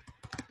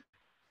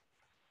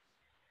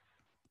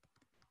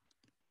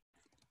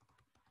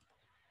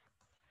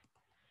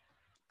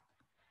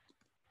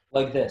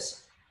like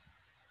this.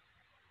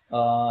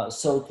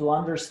 So to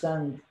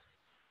understand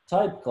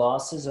type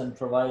classes and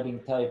providing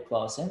type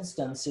class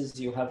instances,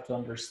 you have to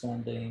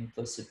understand the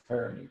implicit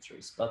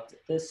parameters, but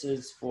this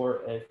is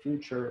for a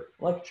future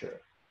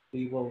lecture.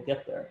 We will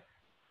get there.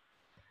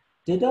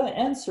 Did I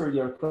answer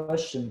your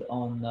question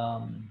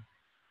on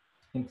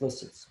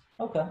implicits?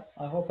 Okay,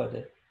 I hope I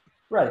did.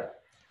 Right.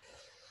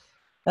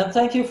 And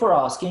thank you for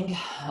asking,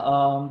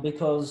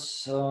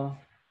 because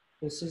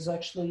this is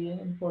actually an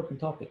important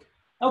topic.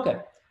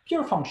 Okay,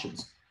 pure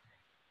functions.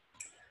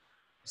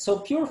 So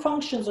pure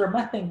functions are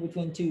mapping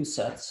between two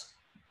sets,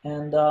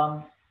 and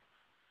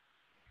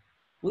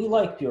we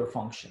like pure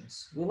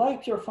functions. We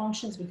like pure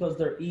functions because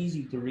they're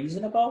easy to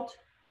reason about.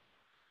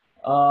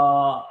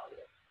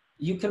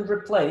 You can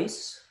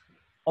replace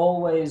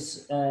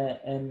always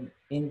an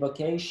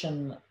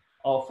invocation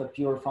of a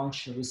pure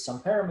function with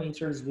some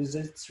parameters with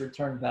its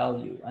return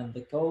value, and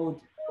the code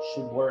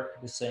should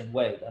work the same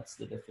way. That's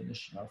the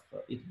definition of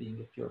it being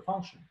a pure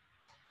function.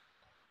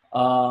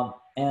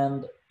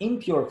 And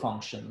impure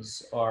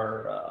functions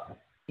are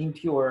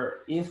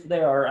impure if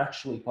they are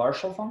actually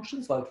partial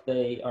functions, like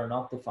they are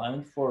not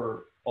defined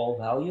for all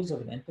values of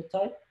an input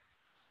type,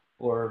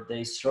 or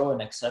they throw an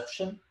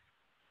exception,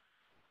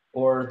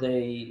 or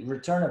they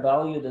return a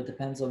value that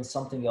depends on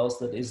something else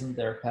that isn't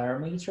their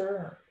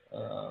parameter.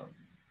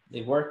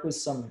 They work with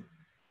some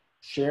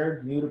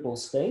shared mutable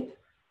state,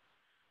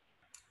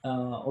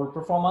 or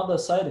perform other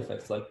side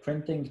effects like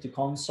printing to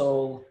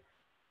console,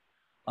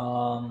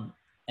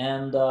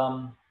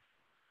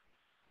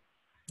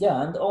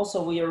 yeah, and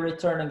also we are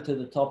returning to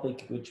the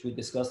topic which we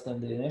discussed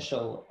in the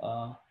initial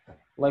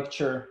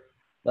lecture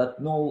that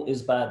null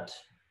is bad.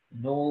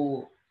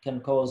 Null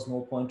can cause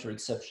null pointer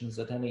exceptions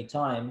at any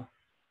time.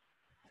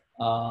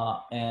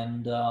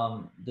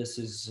 This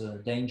is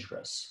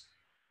dangerous.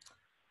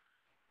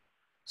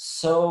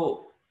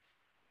 So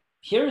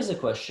here is a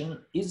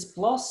question: is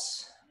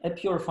plus a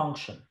pure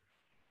function?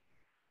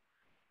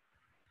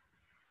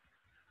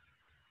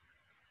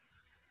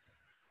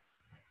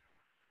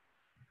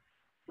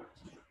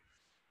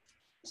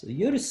 So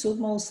Juris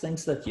Kriķis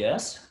thinks that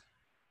yes.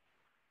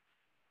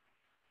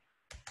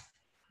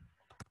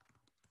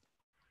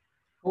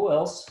 Who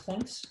else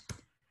thinks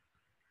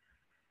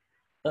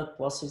that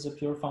plus is a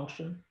pure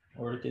function,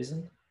 or it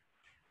isn't?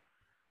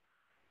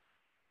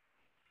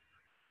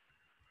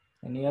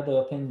 Any other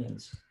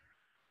opinions?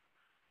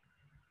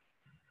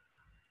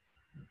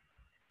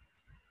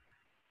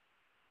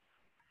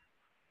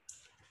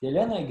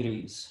 Elena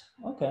agrees.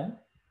 Okay.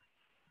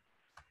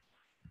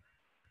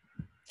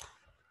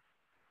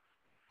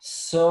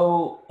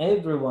 So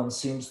everyone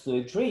seems to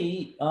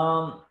agree.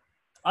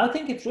 I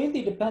think it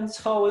really depends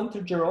how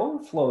integer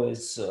overflow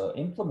is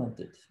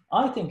implemented.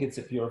 I think it's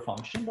a pure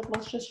function, but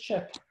let's just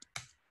check.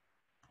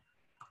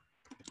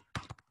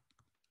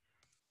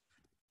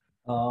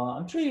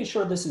 I'm pretty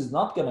sure this is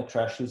not going to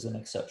crash as an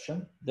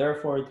exception.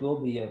 Therefore, it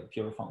will be a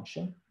pure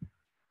function.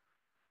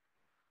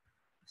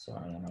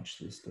 Sorry, I'm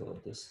actually still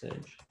at this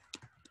stage.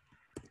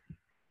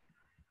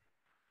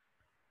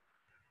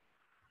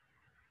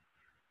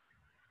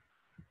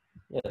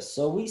 Yes,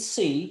 so we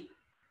see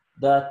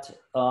that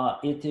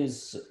it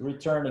is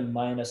returning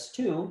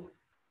 -2.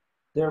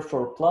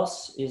 Therefore,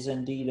 plus is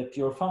indeed a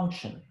pure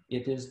function.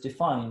 It is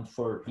defined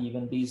for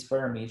even these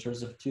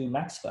parameters of 2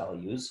 max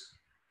values.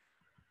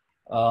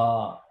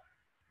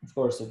 Of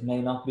course, it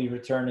may not be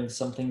returning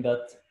something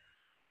that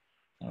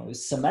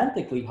is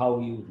semantically how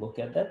you would look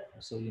at that.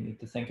 So you need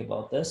to think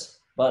about this,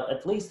 but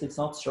at least it's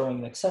not throwing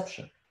an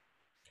exception.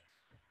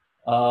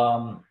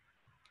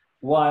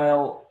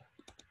 While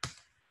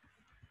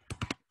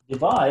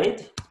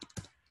divide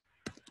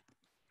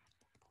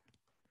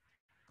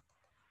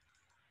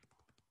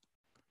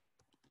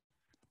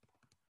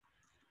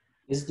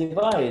is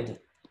divide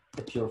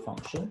a pure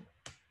function.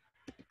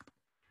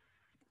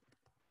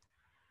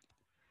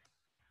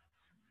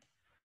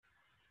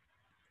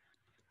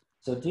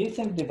 So do you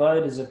think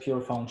divide is a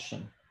pure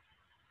function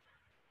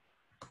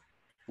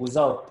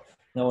without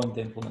knowing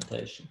the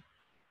implementation?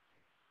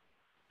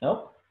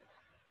 Nope.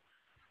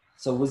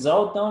 So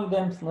without knowing the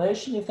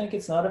implementation, you think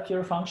it's not a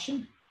pure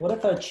function? What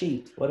if I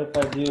cheat? What if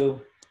I do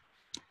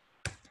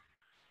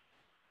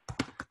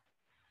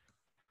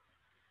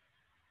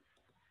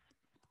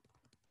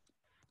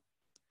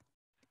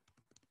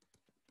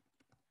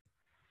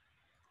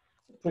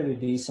pretty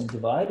decent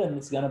divide and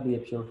it's going to be a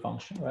pure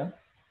function, right?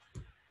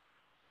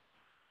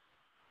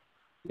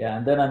 Yeah,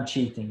 and then I'm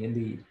cheating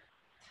indeed.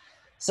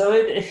 So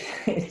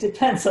it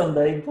depends on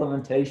the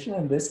implementation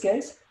in this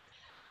case.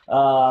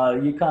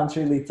 You can't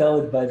really tell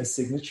it by the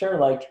signature.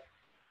 Like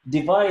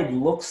divide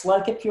looks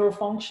like a pure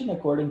function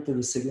according to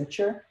the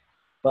signature,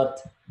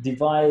 but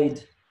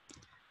divide,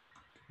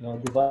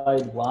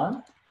 divide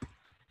 1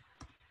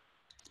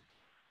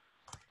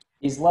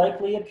 is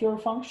likely a pure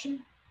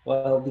function,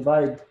 while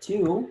divide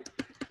 2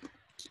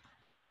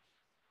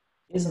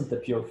 isn't a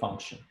pure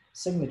function.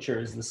 Signature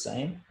is the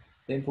same,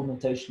 the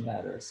implementation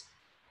matters.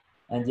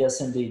 And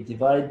yes, indeed,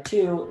 divide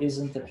 2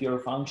 isn't a pure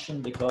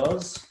function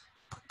because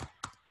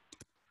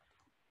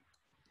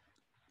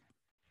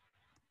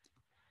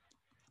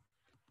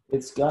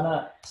it's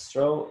gonna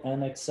throw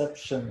an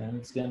exception and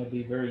it's gonna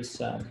be very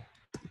sad.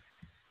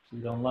 We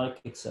don't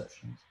like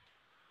exceptions.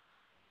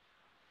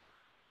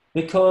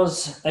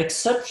 Because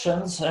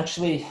exceptions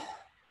actually,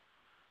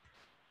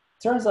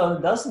 turns out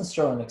it doesn't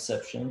throw an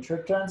exception, it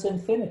returns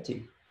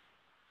infinity.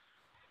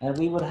 And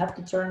we would have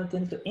to turn it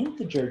into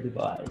integer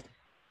divide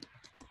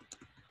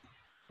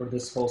for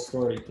this whole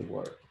story to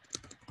work.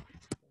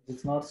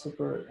 It's not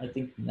super, I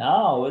think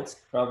now it's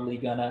probably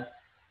gonna,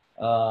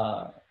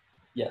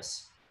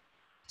 yes.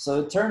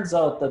 So it turns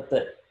out that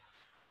the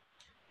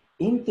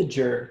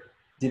integer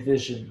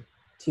division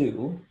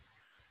 2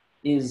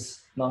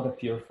 is not a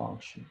pure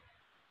function.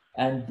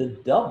 And the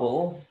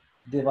double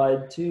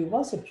divide 2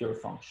 was a pure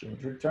function.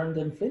 It returned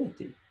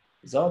infinity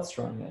without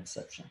throwing an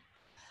exception.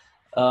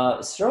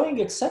 Throwing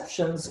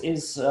exceptions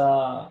is,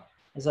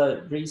 as I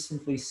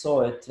recently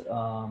saw it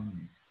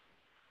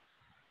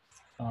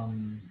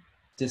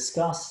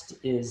discussed,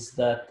 is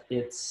that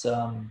it's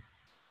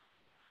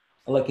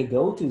like a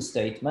go-to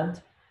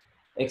statement,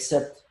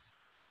 except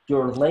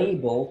your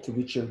label to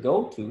which you're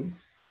go-to,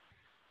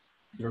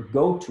 you're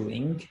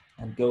go-toing,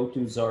 and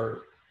go-tos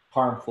are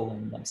harmful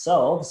in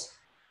themselves.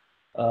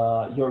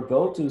 Your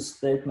go-to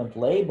statement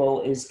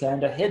label is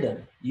kind of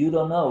hidden. You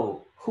don't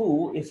know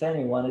who, if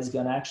anyone, is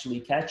going to actually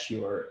catch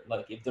you, or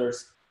like if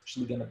there's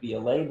actually going to be a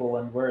label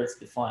and where it's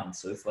defined.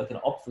 So it's like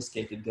an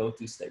obfuscated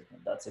go-to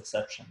statement. That's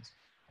exceptions.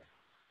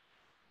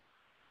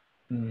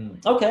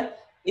 Okay,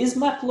 is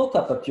map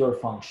lookup a pure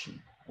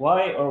function?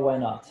 Why or why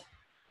not?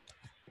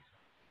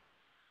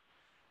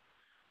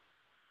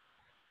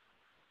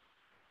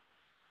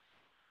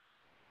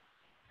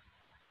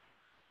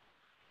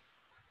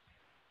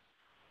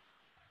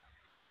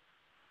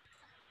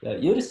 Yeah,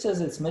 Juris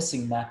says it's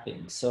missing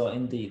mapping. So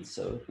indeed,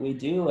 so if we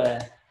do a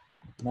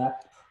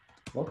map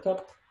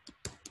lookup,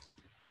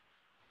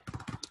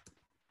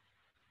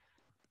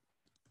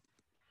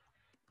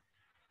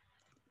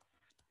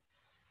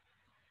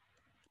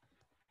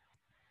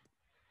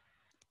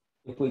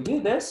 if we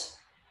do this,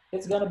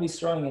 it's going to be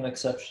throwing an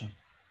exception.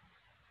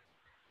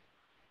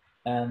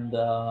 And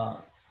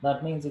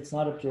that means it's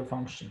not a pure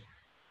function.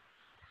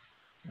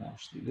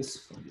 Actually,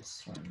 this thing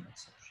is throwing an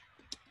exception.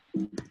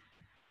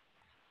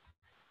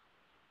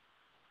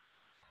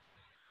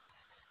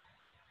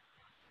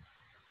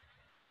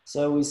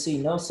 So we see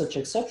no such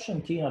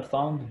exception, key not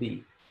found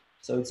B.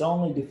 So it's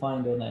only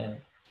defined on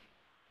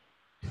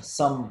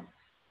some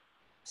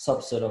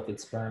subset of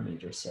its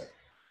parameter set.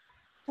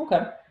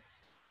 Okay.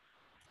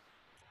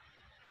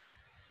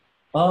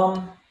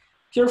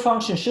 Pure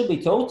function should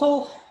be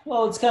total.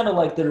 Well, it's kind of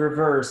like the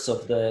reverse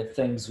of the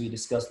things we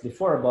discussed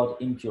before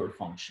about impure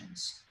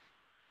functions.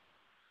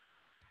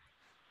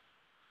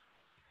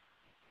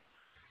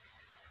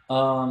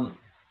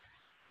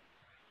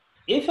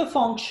 If a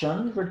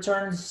function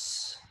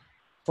returns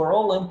for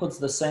all inputs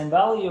the same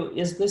value,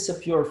 is this a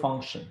pure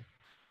function?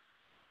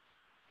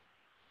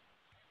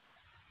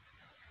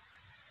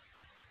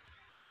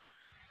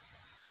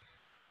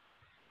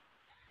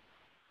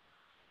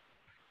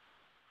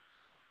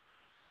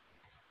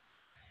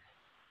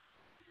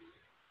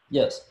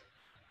 Yes.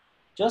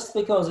 Just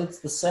because it's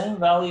the same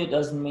value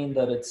doesn't mean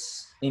that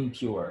it's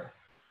impure.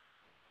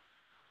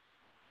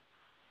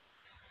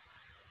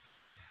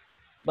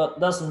 But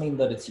doesn't mean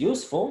that it's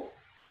useful,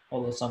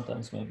 although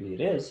sometimes maybe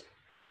it is.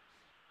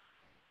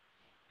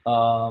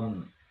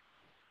 Can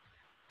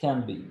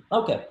be.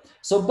 Okay,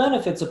 so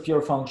benefits of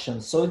pure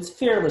functions. So it's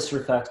fearless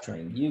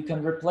refactoring. You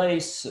can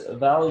replace a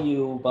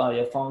value by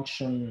a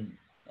function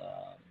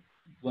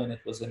when it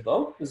was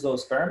invoked with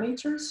those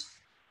parameters.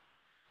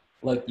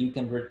 Like you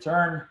can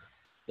return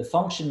the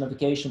function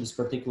invocation with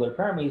particular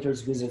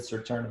parameters with its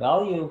return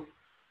value,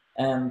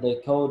 and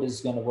the code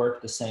is going to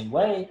work the same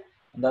way,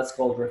 and that's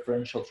called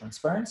referential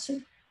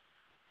transparency.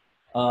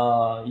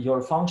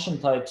 Your function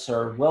types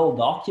are well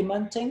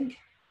documenting,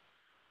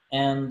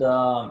 and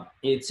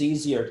it's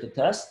easier to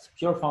test.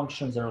 Pure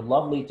functions are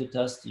lovely to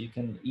test. You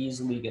can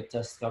easily get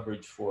test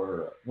coverage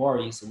for more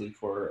easily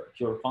for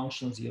pure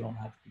functions. You don't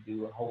have to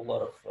do a whole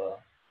lot of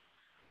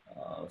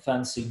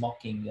fancy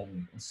mocking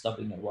and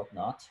stubbing and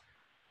whatnot.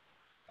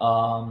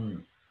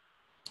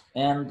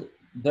 And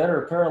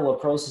better parallel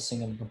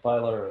processing and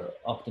compiler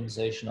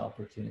optimization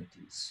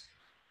opportunities.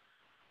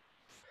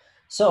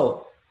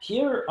 So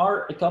here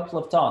are a couple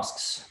of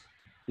tasks.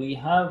 We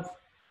have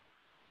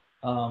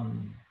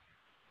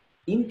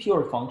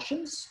impure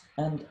functions,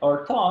 and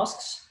our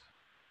tasks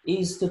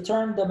is to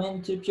turn them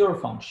into pure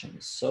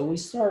functions. So we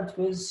start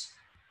with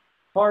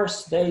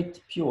parse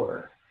date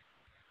pure.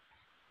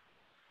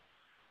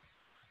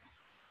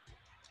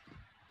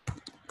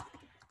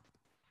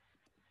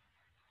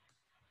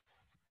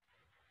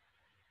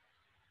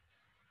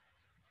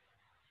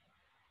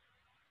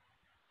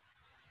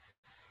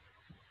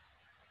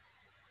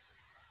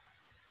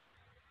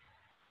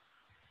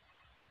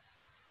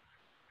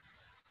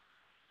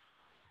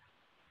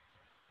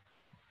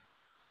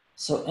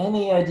 So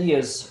any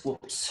ideas,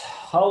 whoops,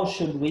 how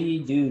should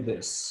we do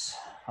this?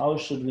 How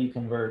should we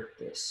convert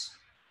this?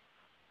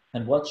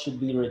 And what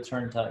should be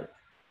return type?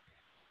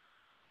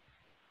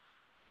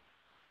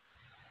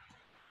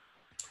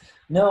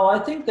 No, I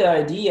think the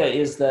idea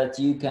is that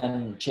you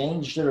can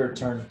change the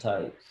return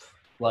type.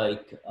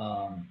 Like,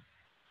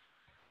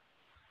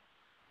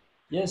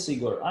 yes,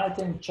 Igor, I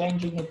think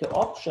changing it to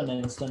option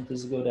instant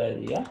is a good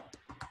idea.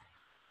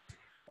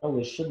 Oh,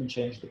 we shouldn't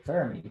change the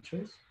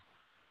parameters.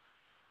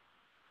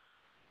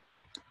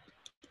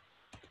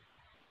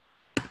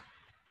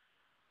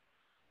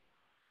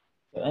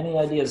 So any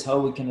ideas how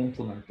we can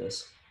implement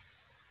this?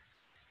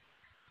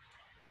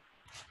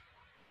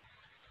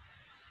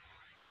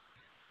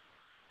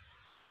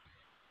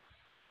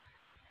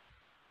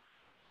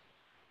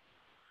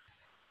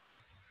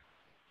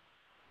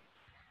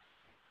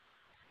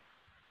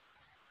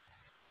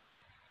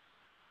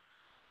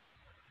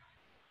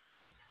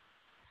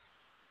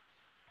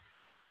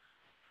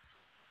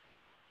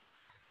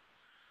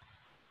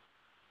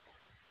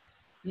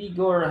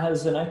 Igor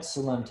has an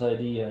excellent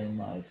idea, in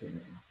my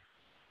opinion.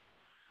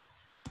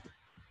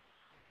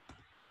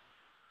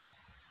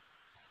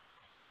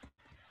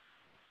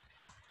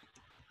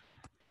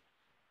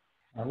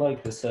 I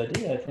like this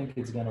idea. I think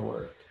it's going to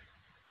work.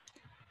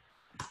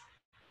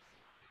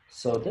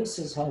 So this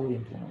is how we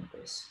implement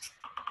this.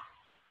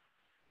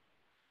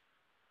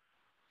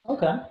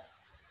 Okay.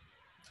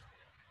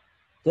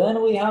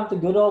 Then we have the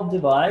good old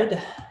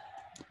divide.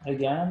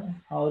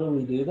 Again, how do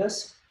we do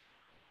this?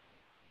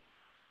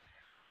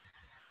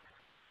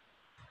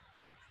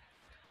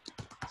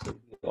 So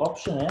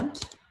option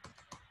int.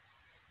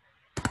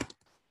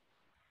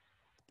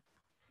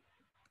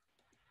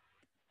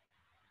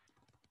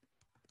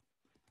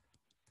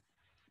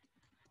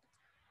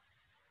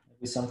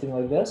 Maybe something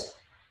like this.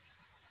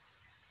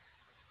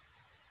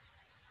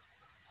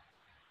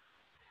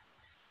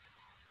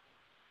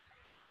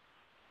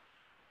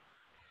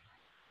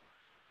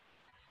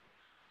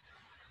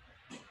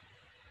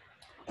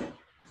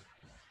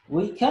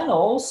 We can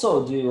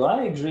also do,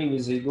 I agree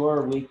with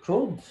Igor, we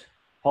could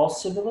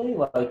possibly,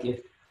 like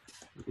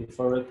if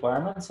our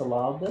requirements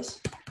allow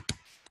this,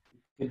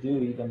 we could do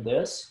even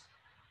this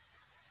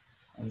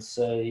and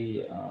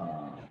say,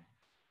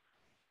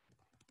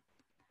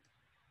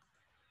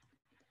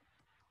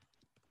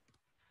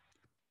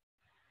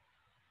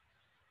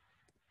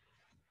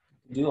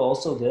 do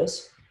also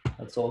this,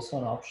 that's also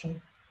an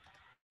option.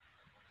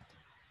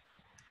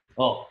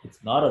 Well, it's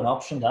not an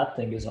option, that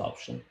thing is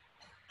option,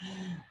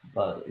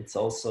 but it's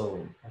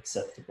also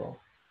acceptable.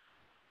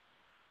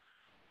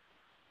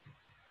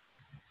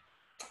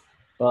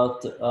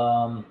 But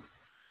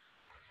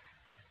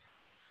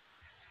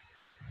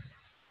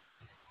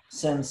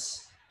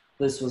since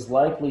this was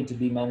likely to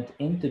be meant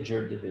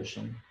integer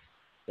division,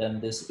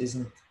 then this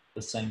isn't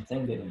the same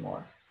thing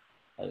anymore.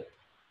 Like,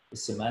 the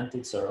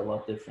semantics are a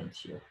lot different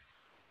here.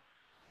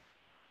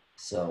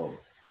 So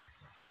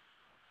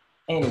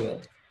anyway,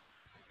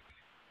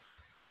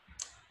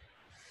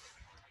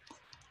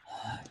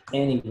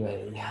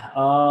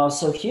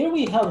 so here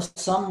we have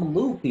some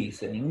loopy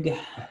thing.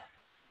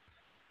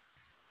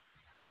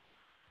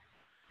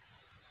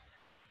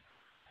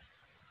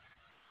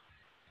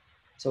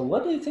 So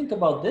what do you think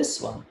about this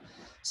one?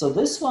 So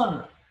this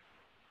one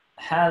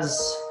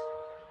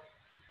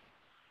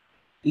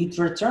it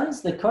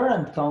returns the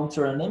current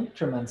counter and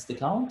increments the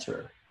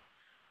counter.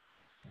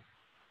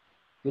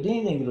 Good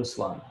evening,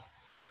 Ruslan.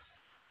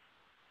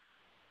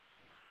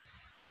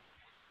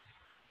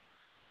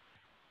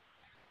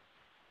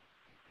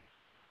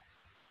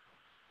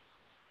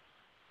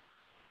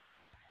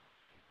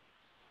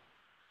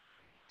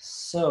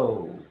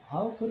 So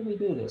how could we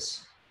do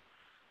this?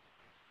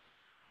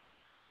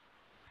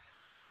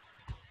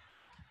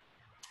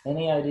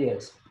 Any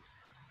ideas?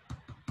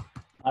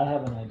 I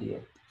have an idea.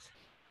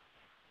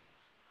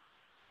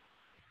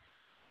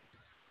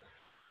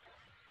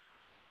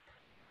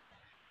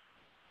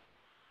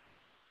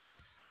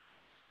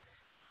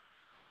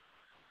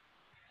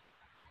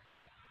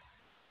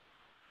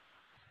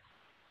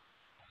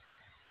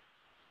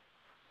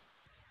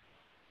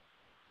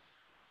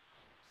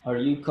 Are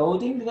you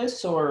coding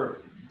this,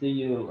 or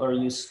are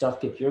you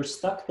stuck? If you're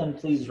stuck, then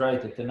please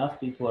write it. Enough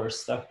people are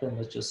stuck, then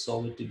let's just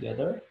solve it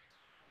together.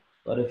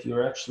 But if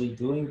you're actually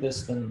doing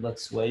this, then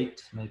let's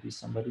wait. Maybe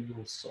somebody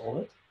will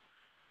solve it.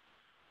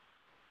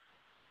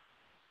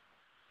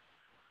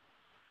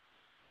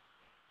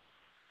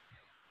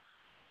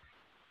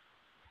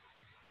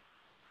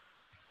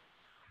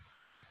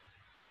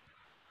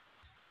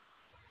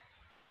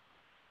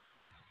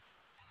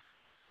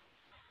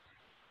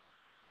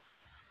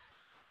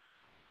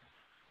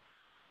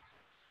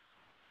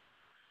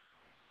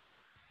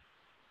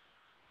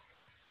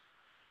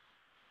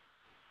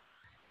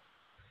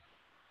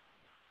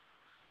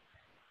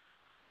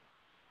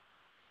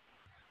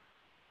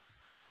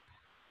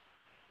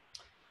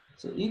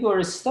 So Igor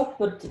is stuck,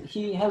 but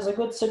he has a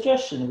good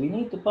suggestion. We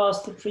need to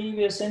pass the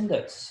previous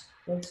index.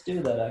 Let's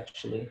do that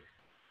actually.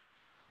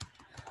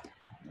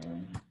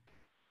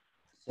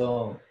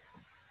 So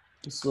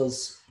this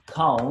was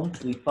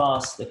count, we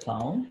passed the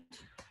count.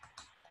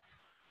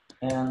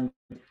 And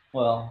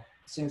well,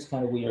 it seems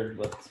kind of weird,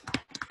 but.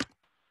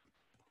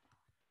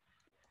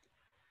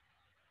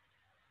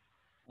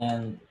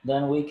 And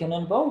then we can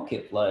invoke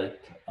it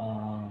like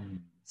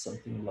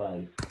something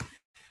like,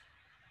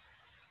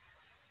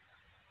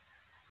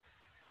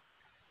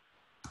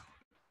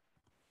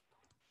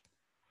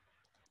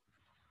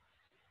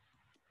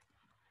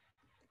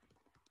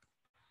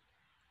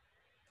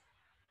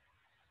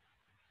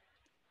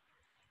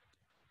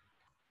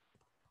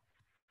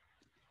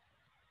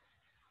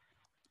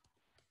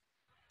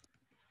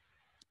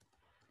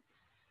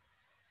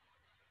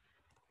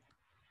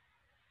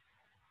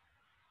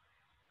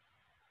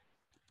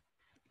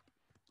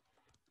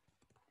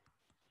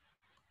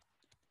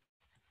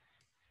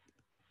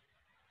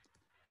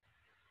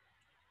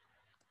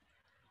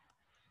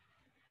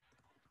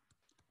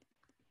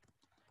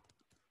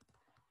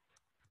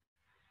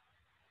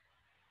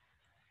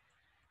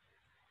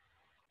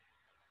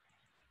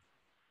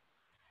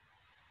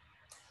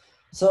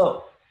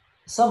 so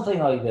something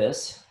like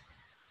this.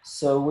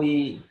 So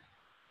we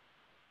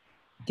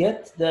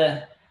get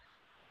the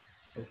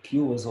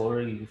Q was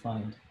already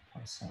defined.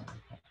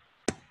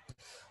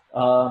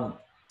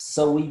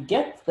 So we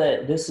get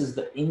that this is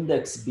the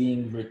index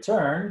being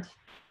returned,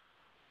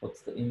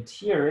 what the int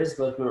here is,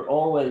 but we're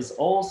always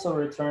also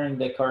returning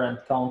the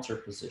current counter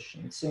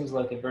position. It seems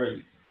like a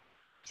very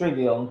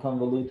trivial and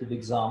convoluted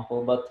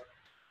example, but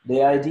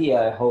the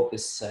idea, I hope,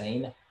 is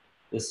sane.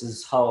 This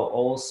is how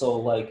also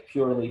like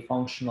purely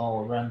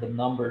functional random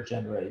number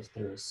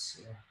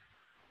generators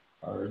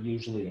are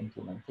usually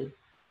implemented.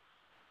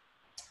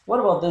 What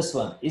about this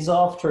one? Is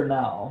after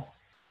now.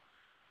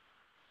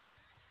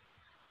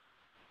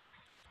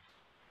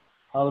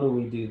 How do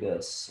we do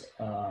this?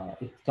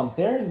 It's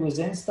comparing with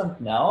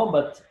instant now,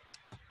 but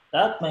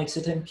that makes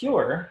it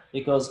impure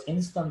because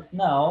instant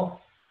now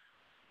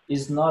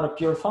is not a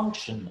pure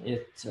function.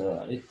 It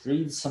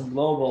reads some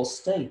global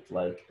state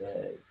like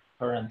the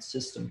current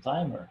system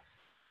timer.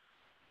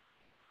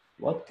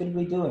 What could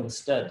we do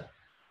instead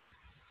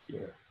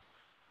here?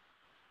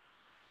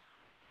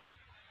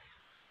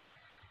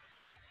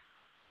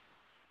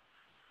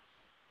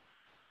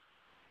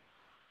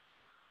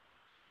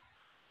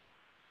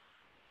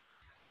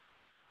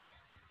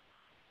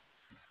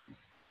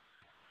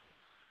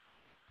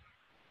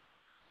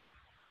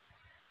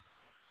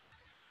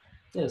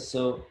 Yes,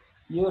 so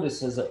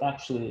Juris has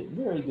actually a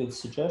very good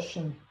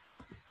suggestion.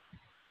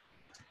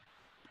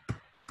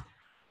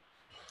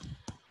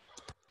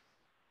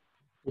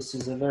 This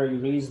is a very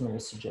reasonable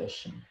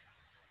suggestion.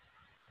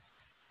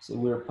 So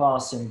we're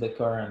passing the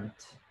current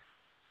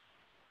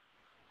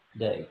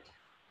date.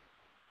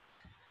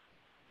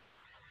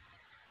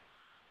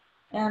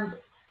 And,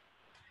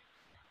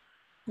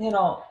 you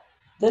know,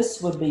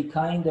 this would be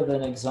kind of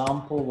an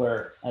example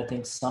where I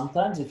think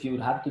sometimes if you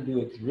would have to do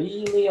it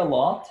really a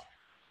lot,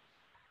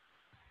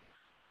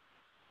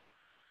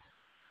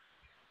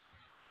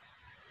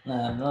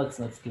 let's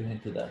not get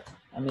into that.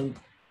 I mean,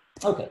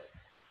 okay.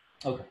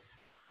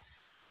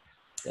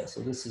 Yeah,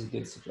 so this is a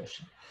good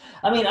suggestion.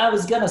 I mean, I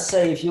was gonna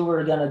say if you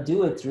were gonna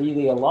do it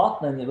really a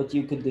lot, then what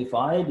you could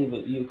define,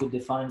 you could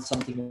define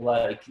something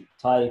like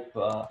type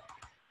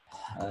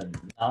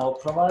now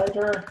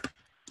provider,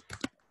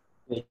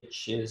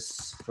 which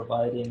is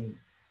providing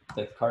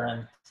the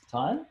current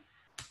time.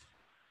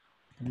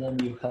 And then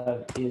you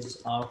have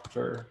is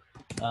after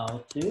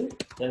now to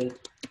the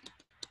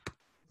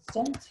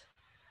instant,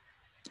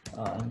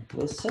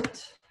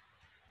 implicit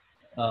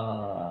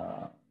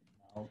now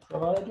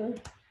provider.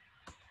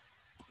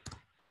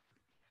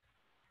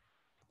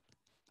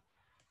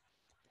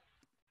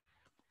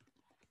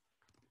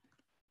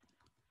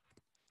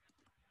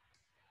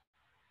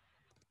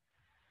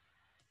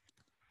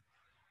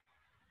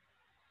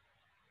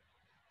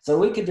 So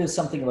we could do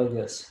something like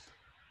this.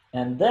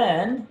 And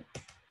then,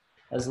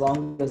 as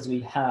long as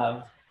we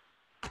have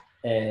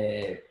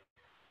a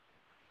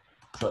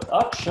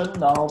production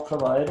null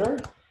provider,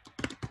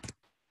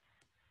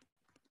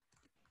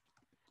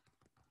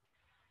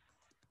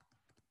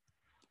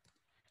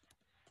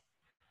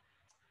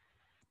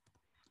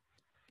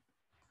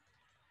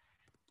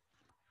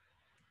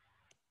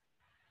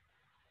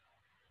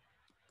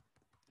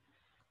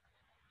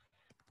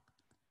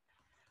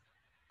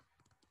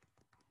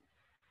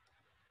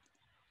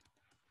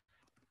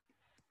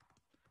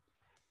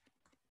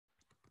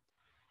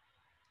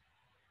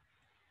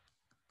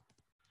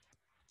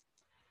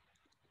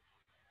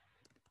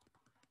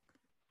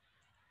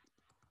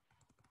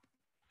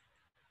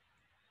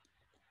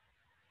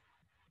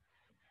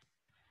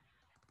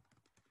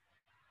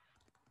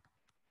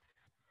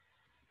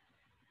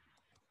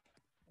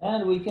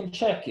 and we can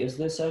check, is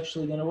this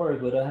actually going to work?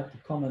 But I have to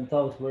comment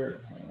out where,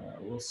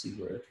 we'll see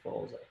where it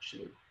falls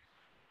actually.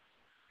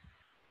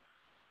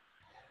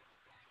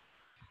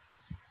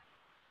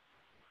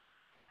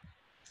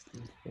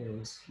 It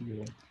fails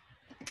here.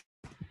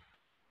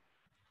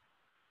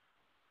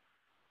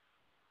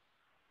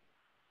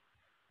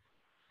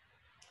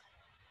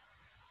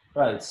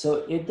 Right,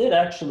 so it did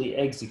actually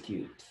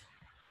execute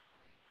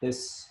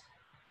this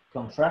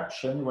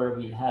contraction where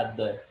we had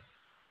the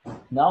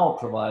null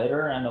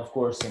provider, and of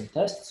course in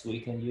tests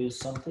we can use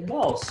something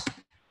else.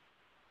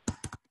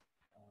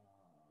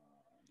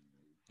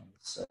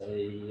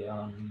 Say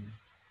I'm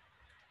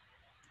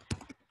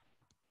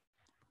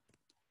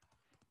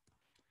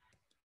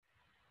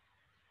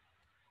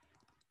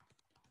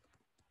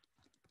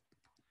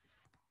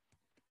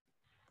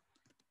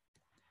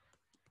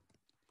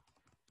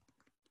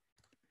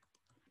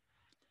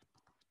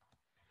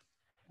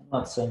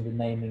not saying the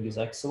naming is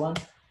excellent.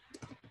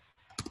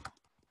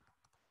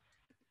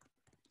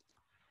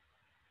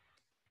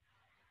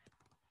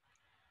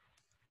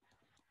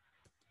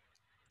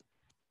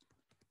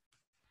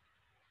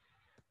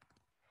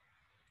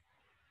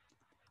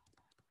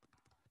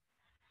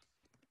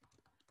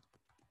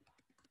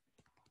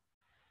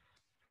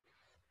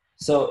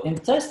 So in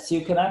tests,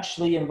 you can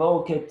actually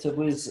invoke it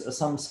with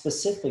some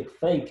specific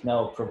fake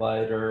null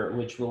provider,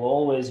 which will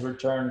always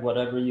return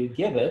whatever you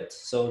give it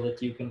so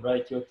that you can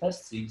write your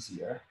tests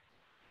easier.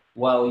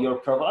 While your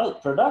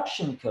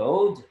production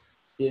code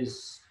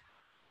is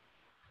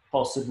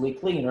possibly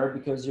cleaner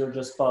because you're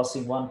just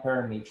passing one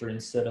parameter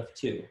instead of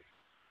two.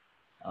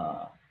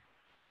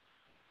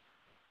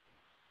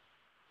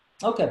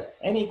 Okay,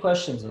 any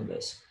questions on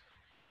this?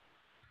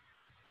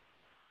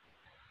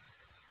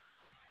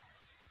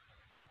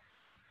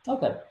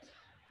 Okay,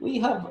 we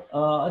have,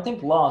 I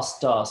think,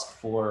 last task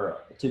for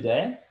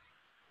today.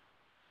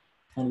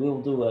 And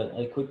we'll do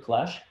a quick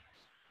flash. I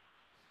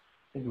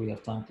think we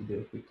have time to do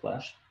a quick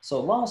flash.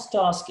 So last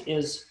task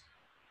is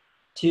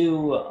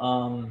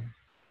to,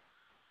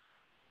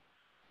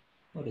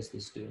 what does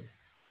this do?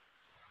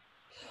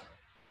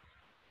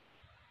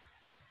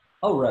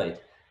 Oh,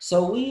 right.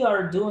 So we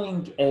are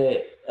doing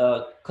a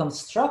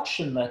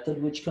construction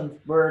method which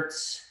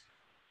converts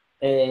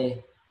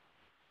a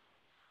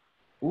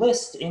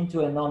list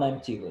into a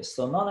non-empty list.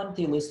 So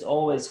non-empty list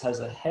always has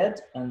a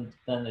head, and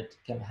then it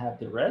can have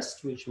the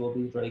rest, which will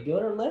be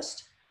regular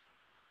list.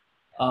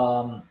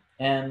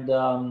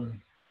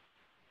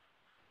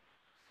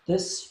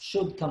 This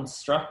should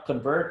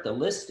convert the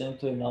list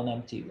into a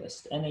non-empty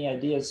list. Any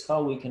ideas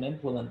how we can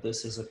implement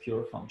this as a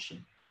pure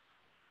function?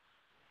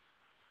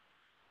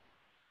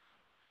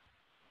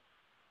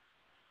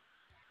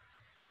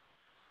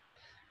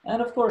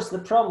 And of course, the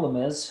problem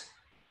is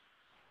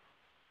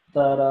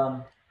that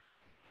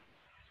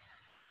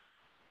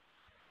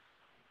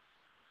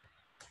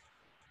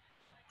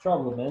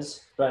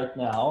right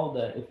now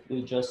that if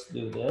we just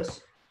do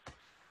this,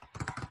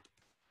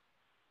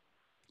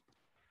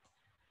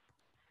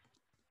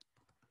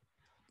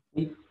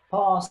 we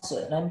pass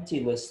an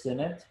empty list in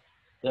it,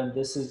 then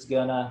this is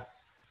gonna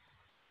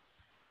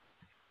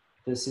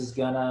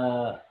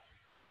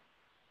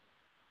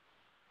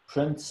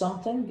print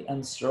something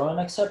and throw an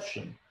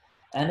exception.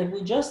 And if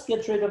we just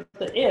get rid of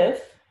the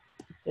if,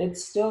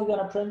 it's still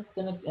gonna print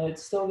and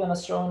it's still gonna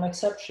throw an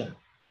exception,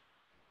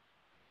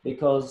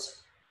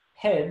 because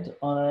head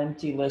on an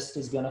empty list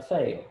is gonna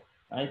fail,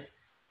 right?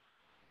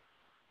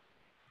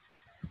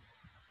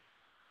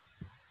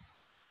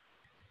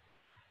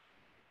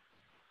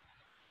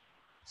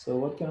 So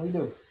what can we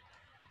do?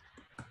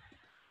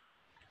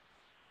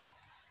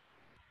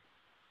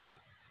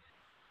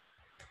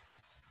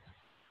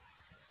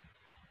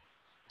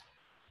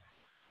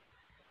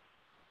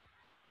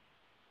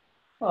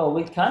 Well,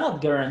 we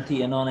cannot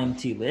guarantee a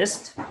non-empty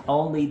list.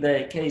 Only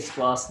the case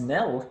class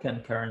nil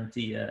can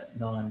guarantee a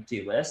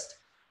non-empty list.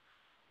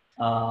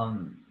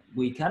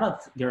 We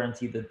cannot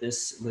guarantee that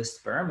this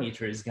list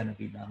parameter is going to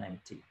be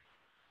non-empty.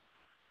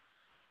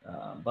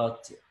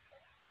 But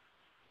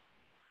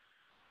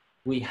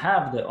we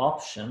have the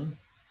option,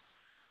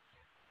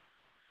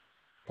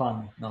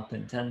 pun not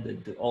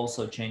intended, to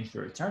also change the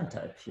return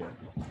type here.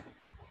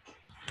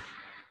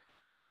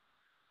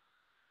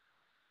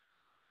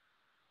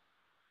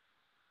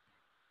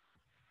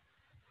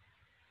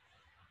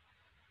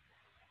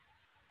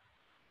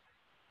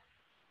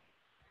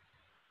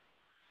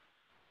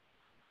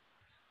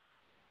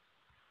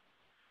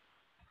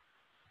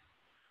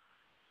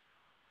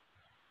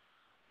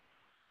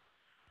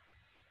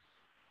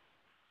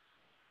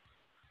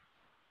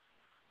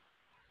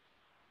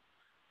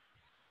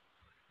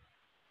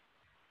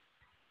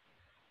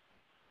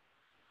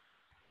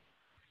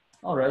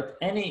 All right,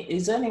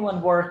 is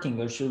anyone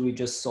working, or should we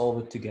just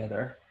solve it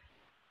together?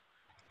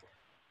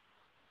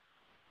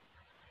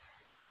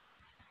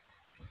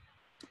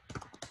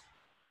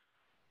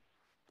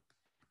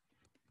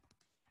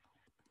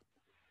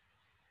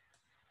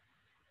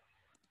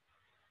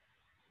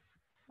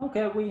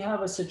 Okay, we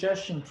have a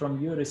suggestion from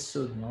Juris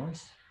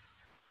Kriķis.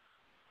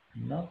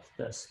 Not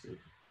tested.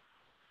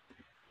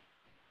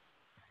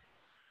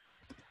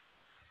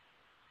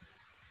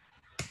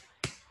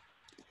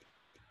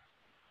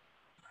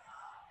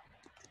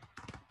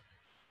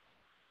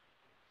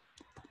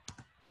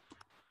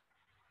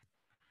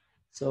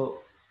 So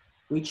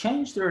we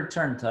change the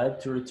return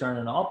type to return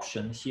an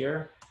option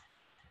here,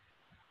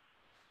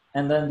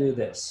 and then do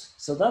this.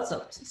 So that's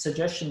a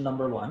suggestion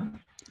number one.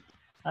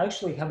 I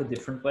actually have a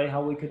different way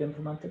how we could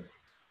implement it.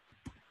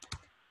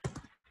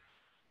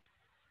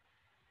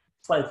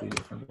 Slightly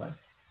different way.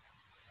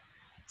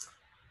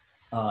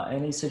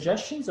 Any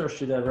suggestions, or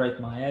should I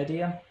write my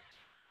idea?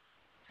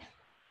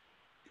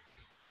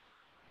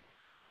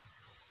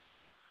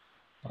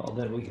 Oh,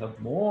 then we have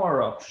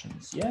more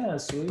options.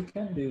 Yes, we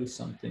can do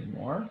something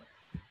more.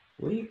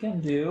 We can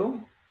do,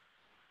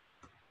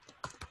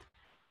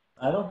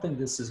 I don't think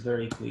this is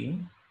very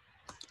clean,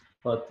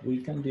 but we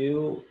can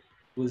do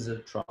with a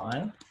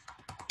try,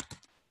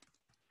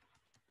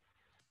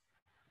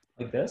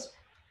 like this.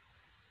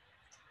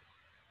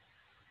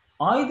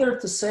 Either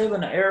to save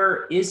an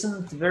error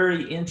isn't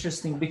very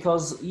interesting,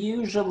 because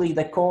usually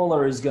the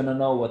caller is going to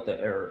know what the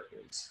error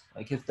is.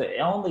 Like if the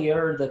only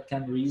error that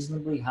can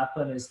reasonably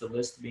happen is the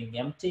list being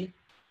empty,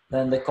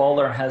 then the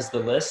caller has the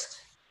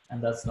list,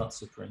 and that's not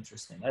super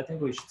interesting. I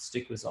think we should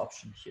stick with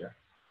option here.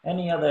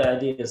 Any other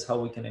ideas how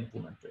we can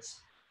implement this?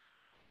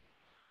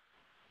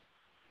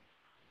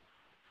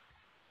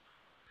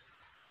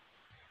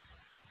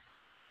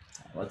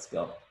 Let's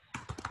go.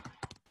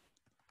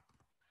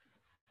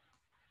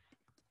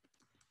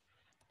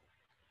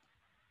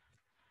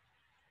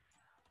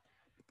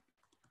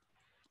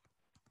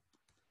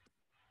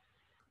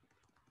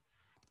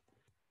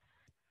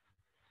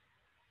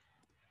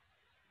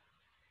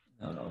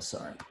 No,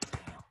 sorry.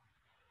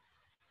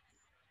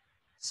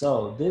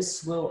 So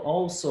this will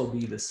also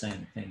be the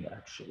same thing,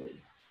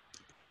 actually.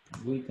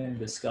 We can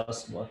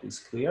discuss what is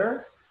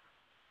clear.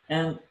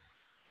 And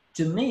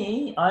to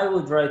me, I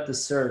would write the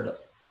third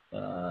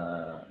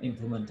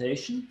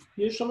implementation,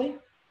 usually.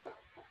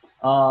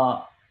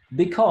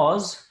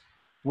 Because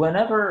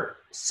whenever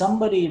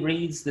somebody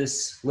reads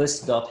this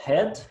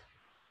list.head,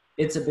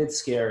 it's a bit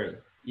scary.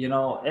 You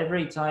know,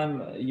 every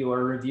time you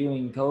are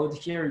reviewing code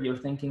here, you're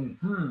thinking,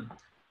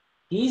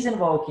 he's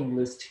invoking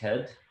list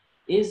head.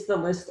 Is the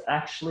list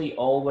actually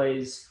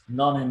always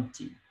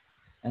non-empty?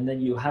 And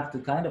then you have to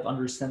kind of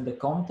understand the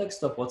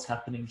context of what's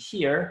happening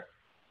here.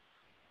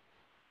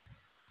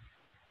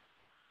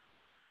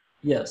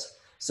 Yes,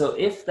 so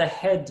if the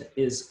head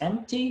is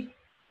empty,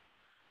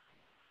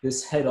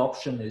 this head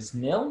option is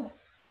nil,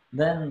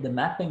 then the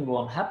mapping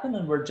won't happen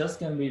and we're just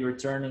going to be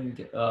returning,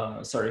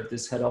 sorry, if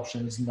this head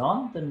option is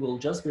none, then we'll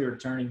just be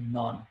returning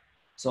none.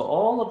 So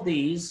all of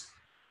these,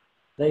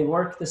 they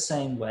work the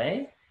same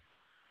way,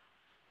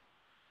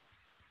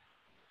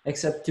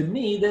 except to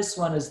me, this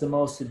one is the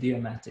most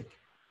idiomatic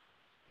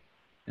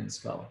in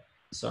Scala.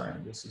 Sorry,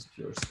 this is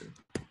pure string.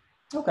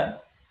 Okay.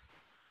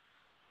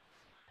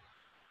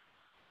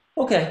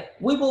 Okay,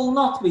 we will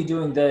not be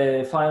doing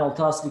the final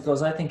task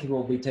because I think it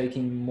will be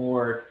taking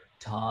more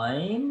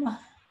time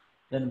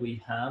than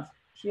we have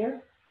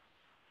here.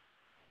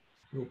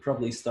 We'll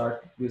probably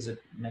start with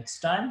it next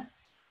time.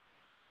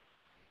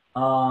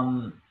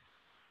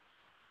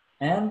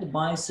 And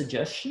my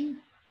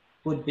suggestion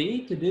would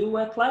be to do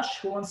a clash.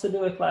 Who wants to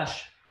do a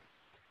clash?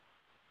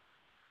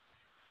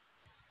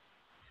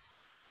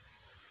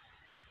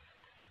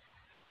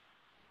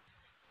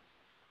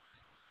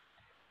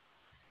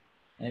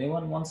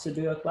 Anyone wants to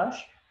do a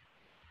clash?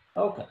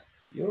 Okay,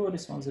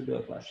 Juris wants to do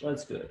a clash.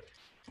 Let's do it.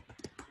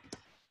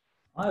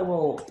 I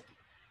will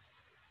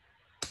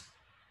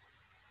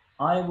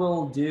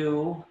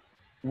do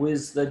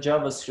with the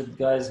JavaScript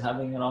guys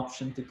having an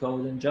option to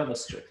code in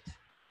JavaScript,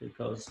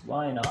 because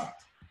why not?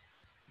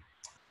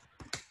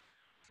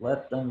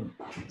 Let them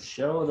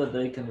show that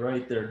they can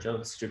write their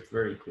JavaScript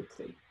very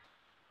quickly.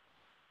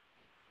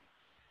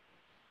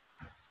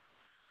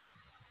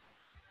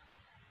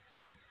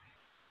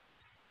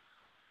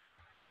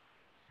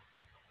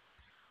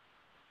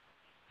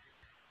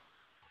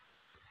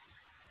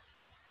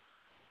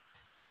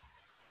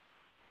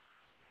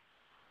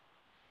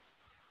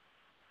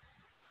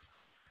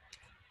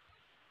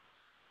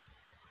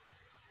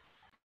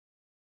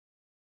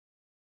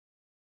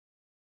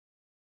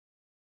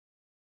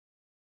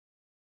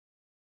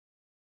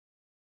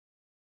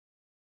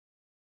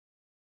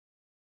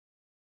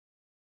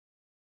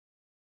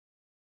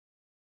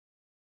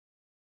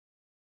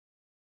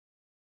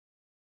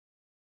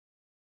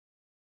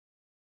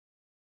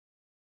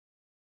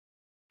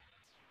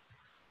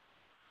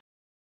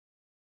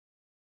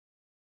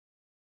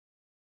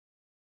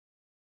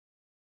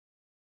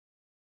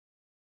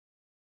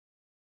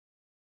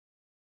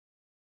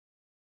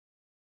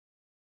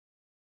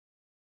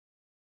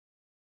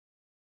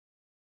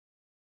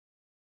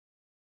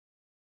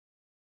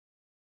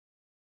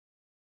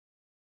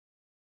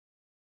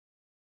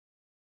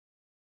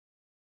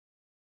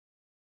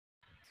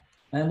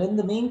 And in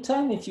the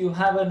meantime, if you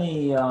have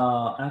any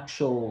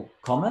actual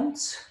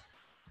comments,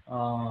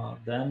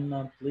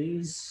 then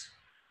please,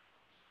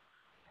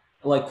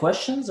 like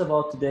questions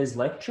about today's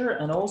lecture.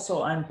 And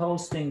also I'm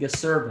posting a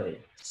survey.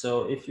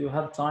 So if you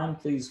have time,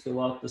 please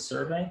fill out the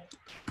survey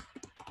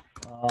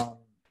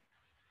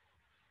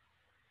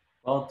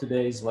about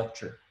today's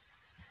lecture.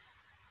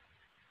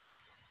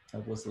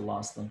 That was the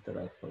last link that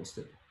I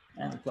posted.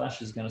 And the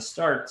clash is going to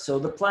start. So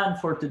the plan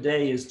for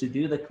today is to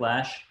do the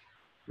clash,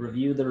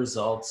 review the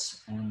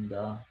results, and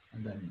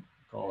then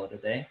call it a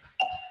day.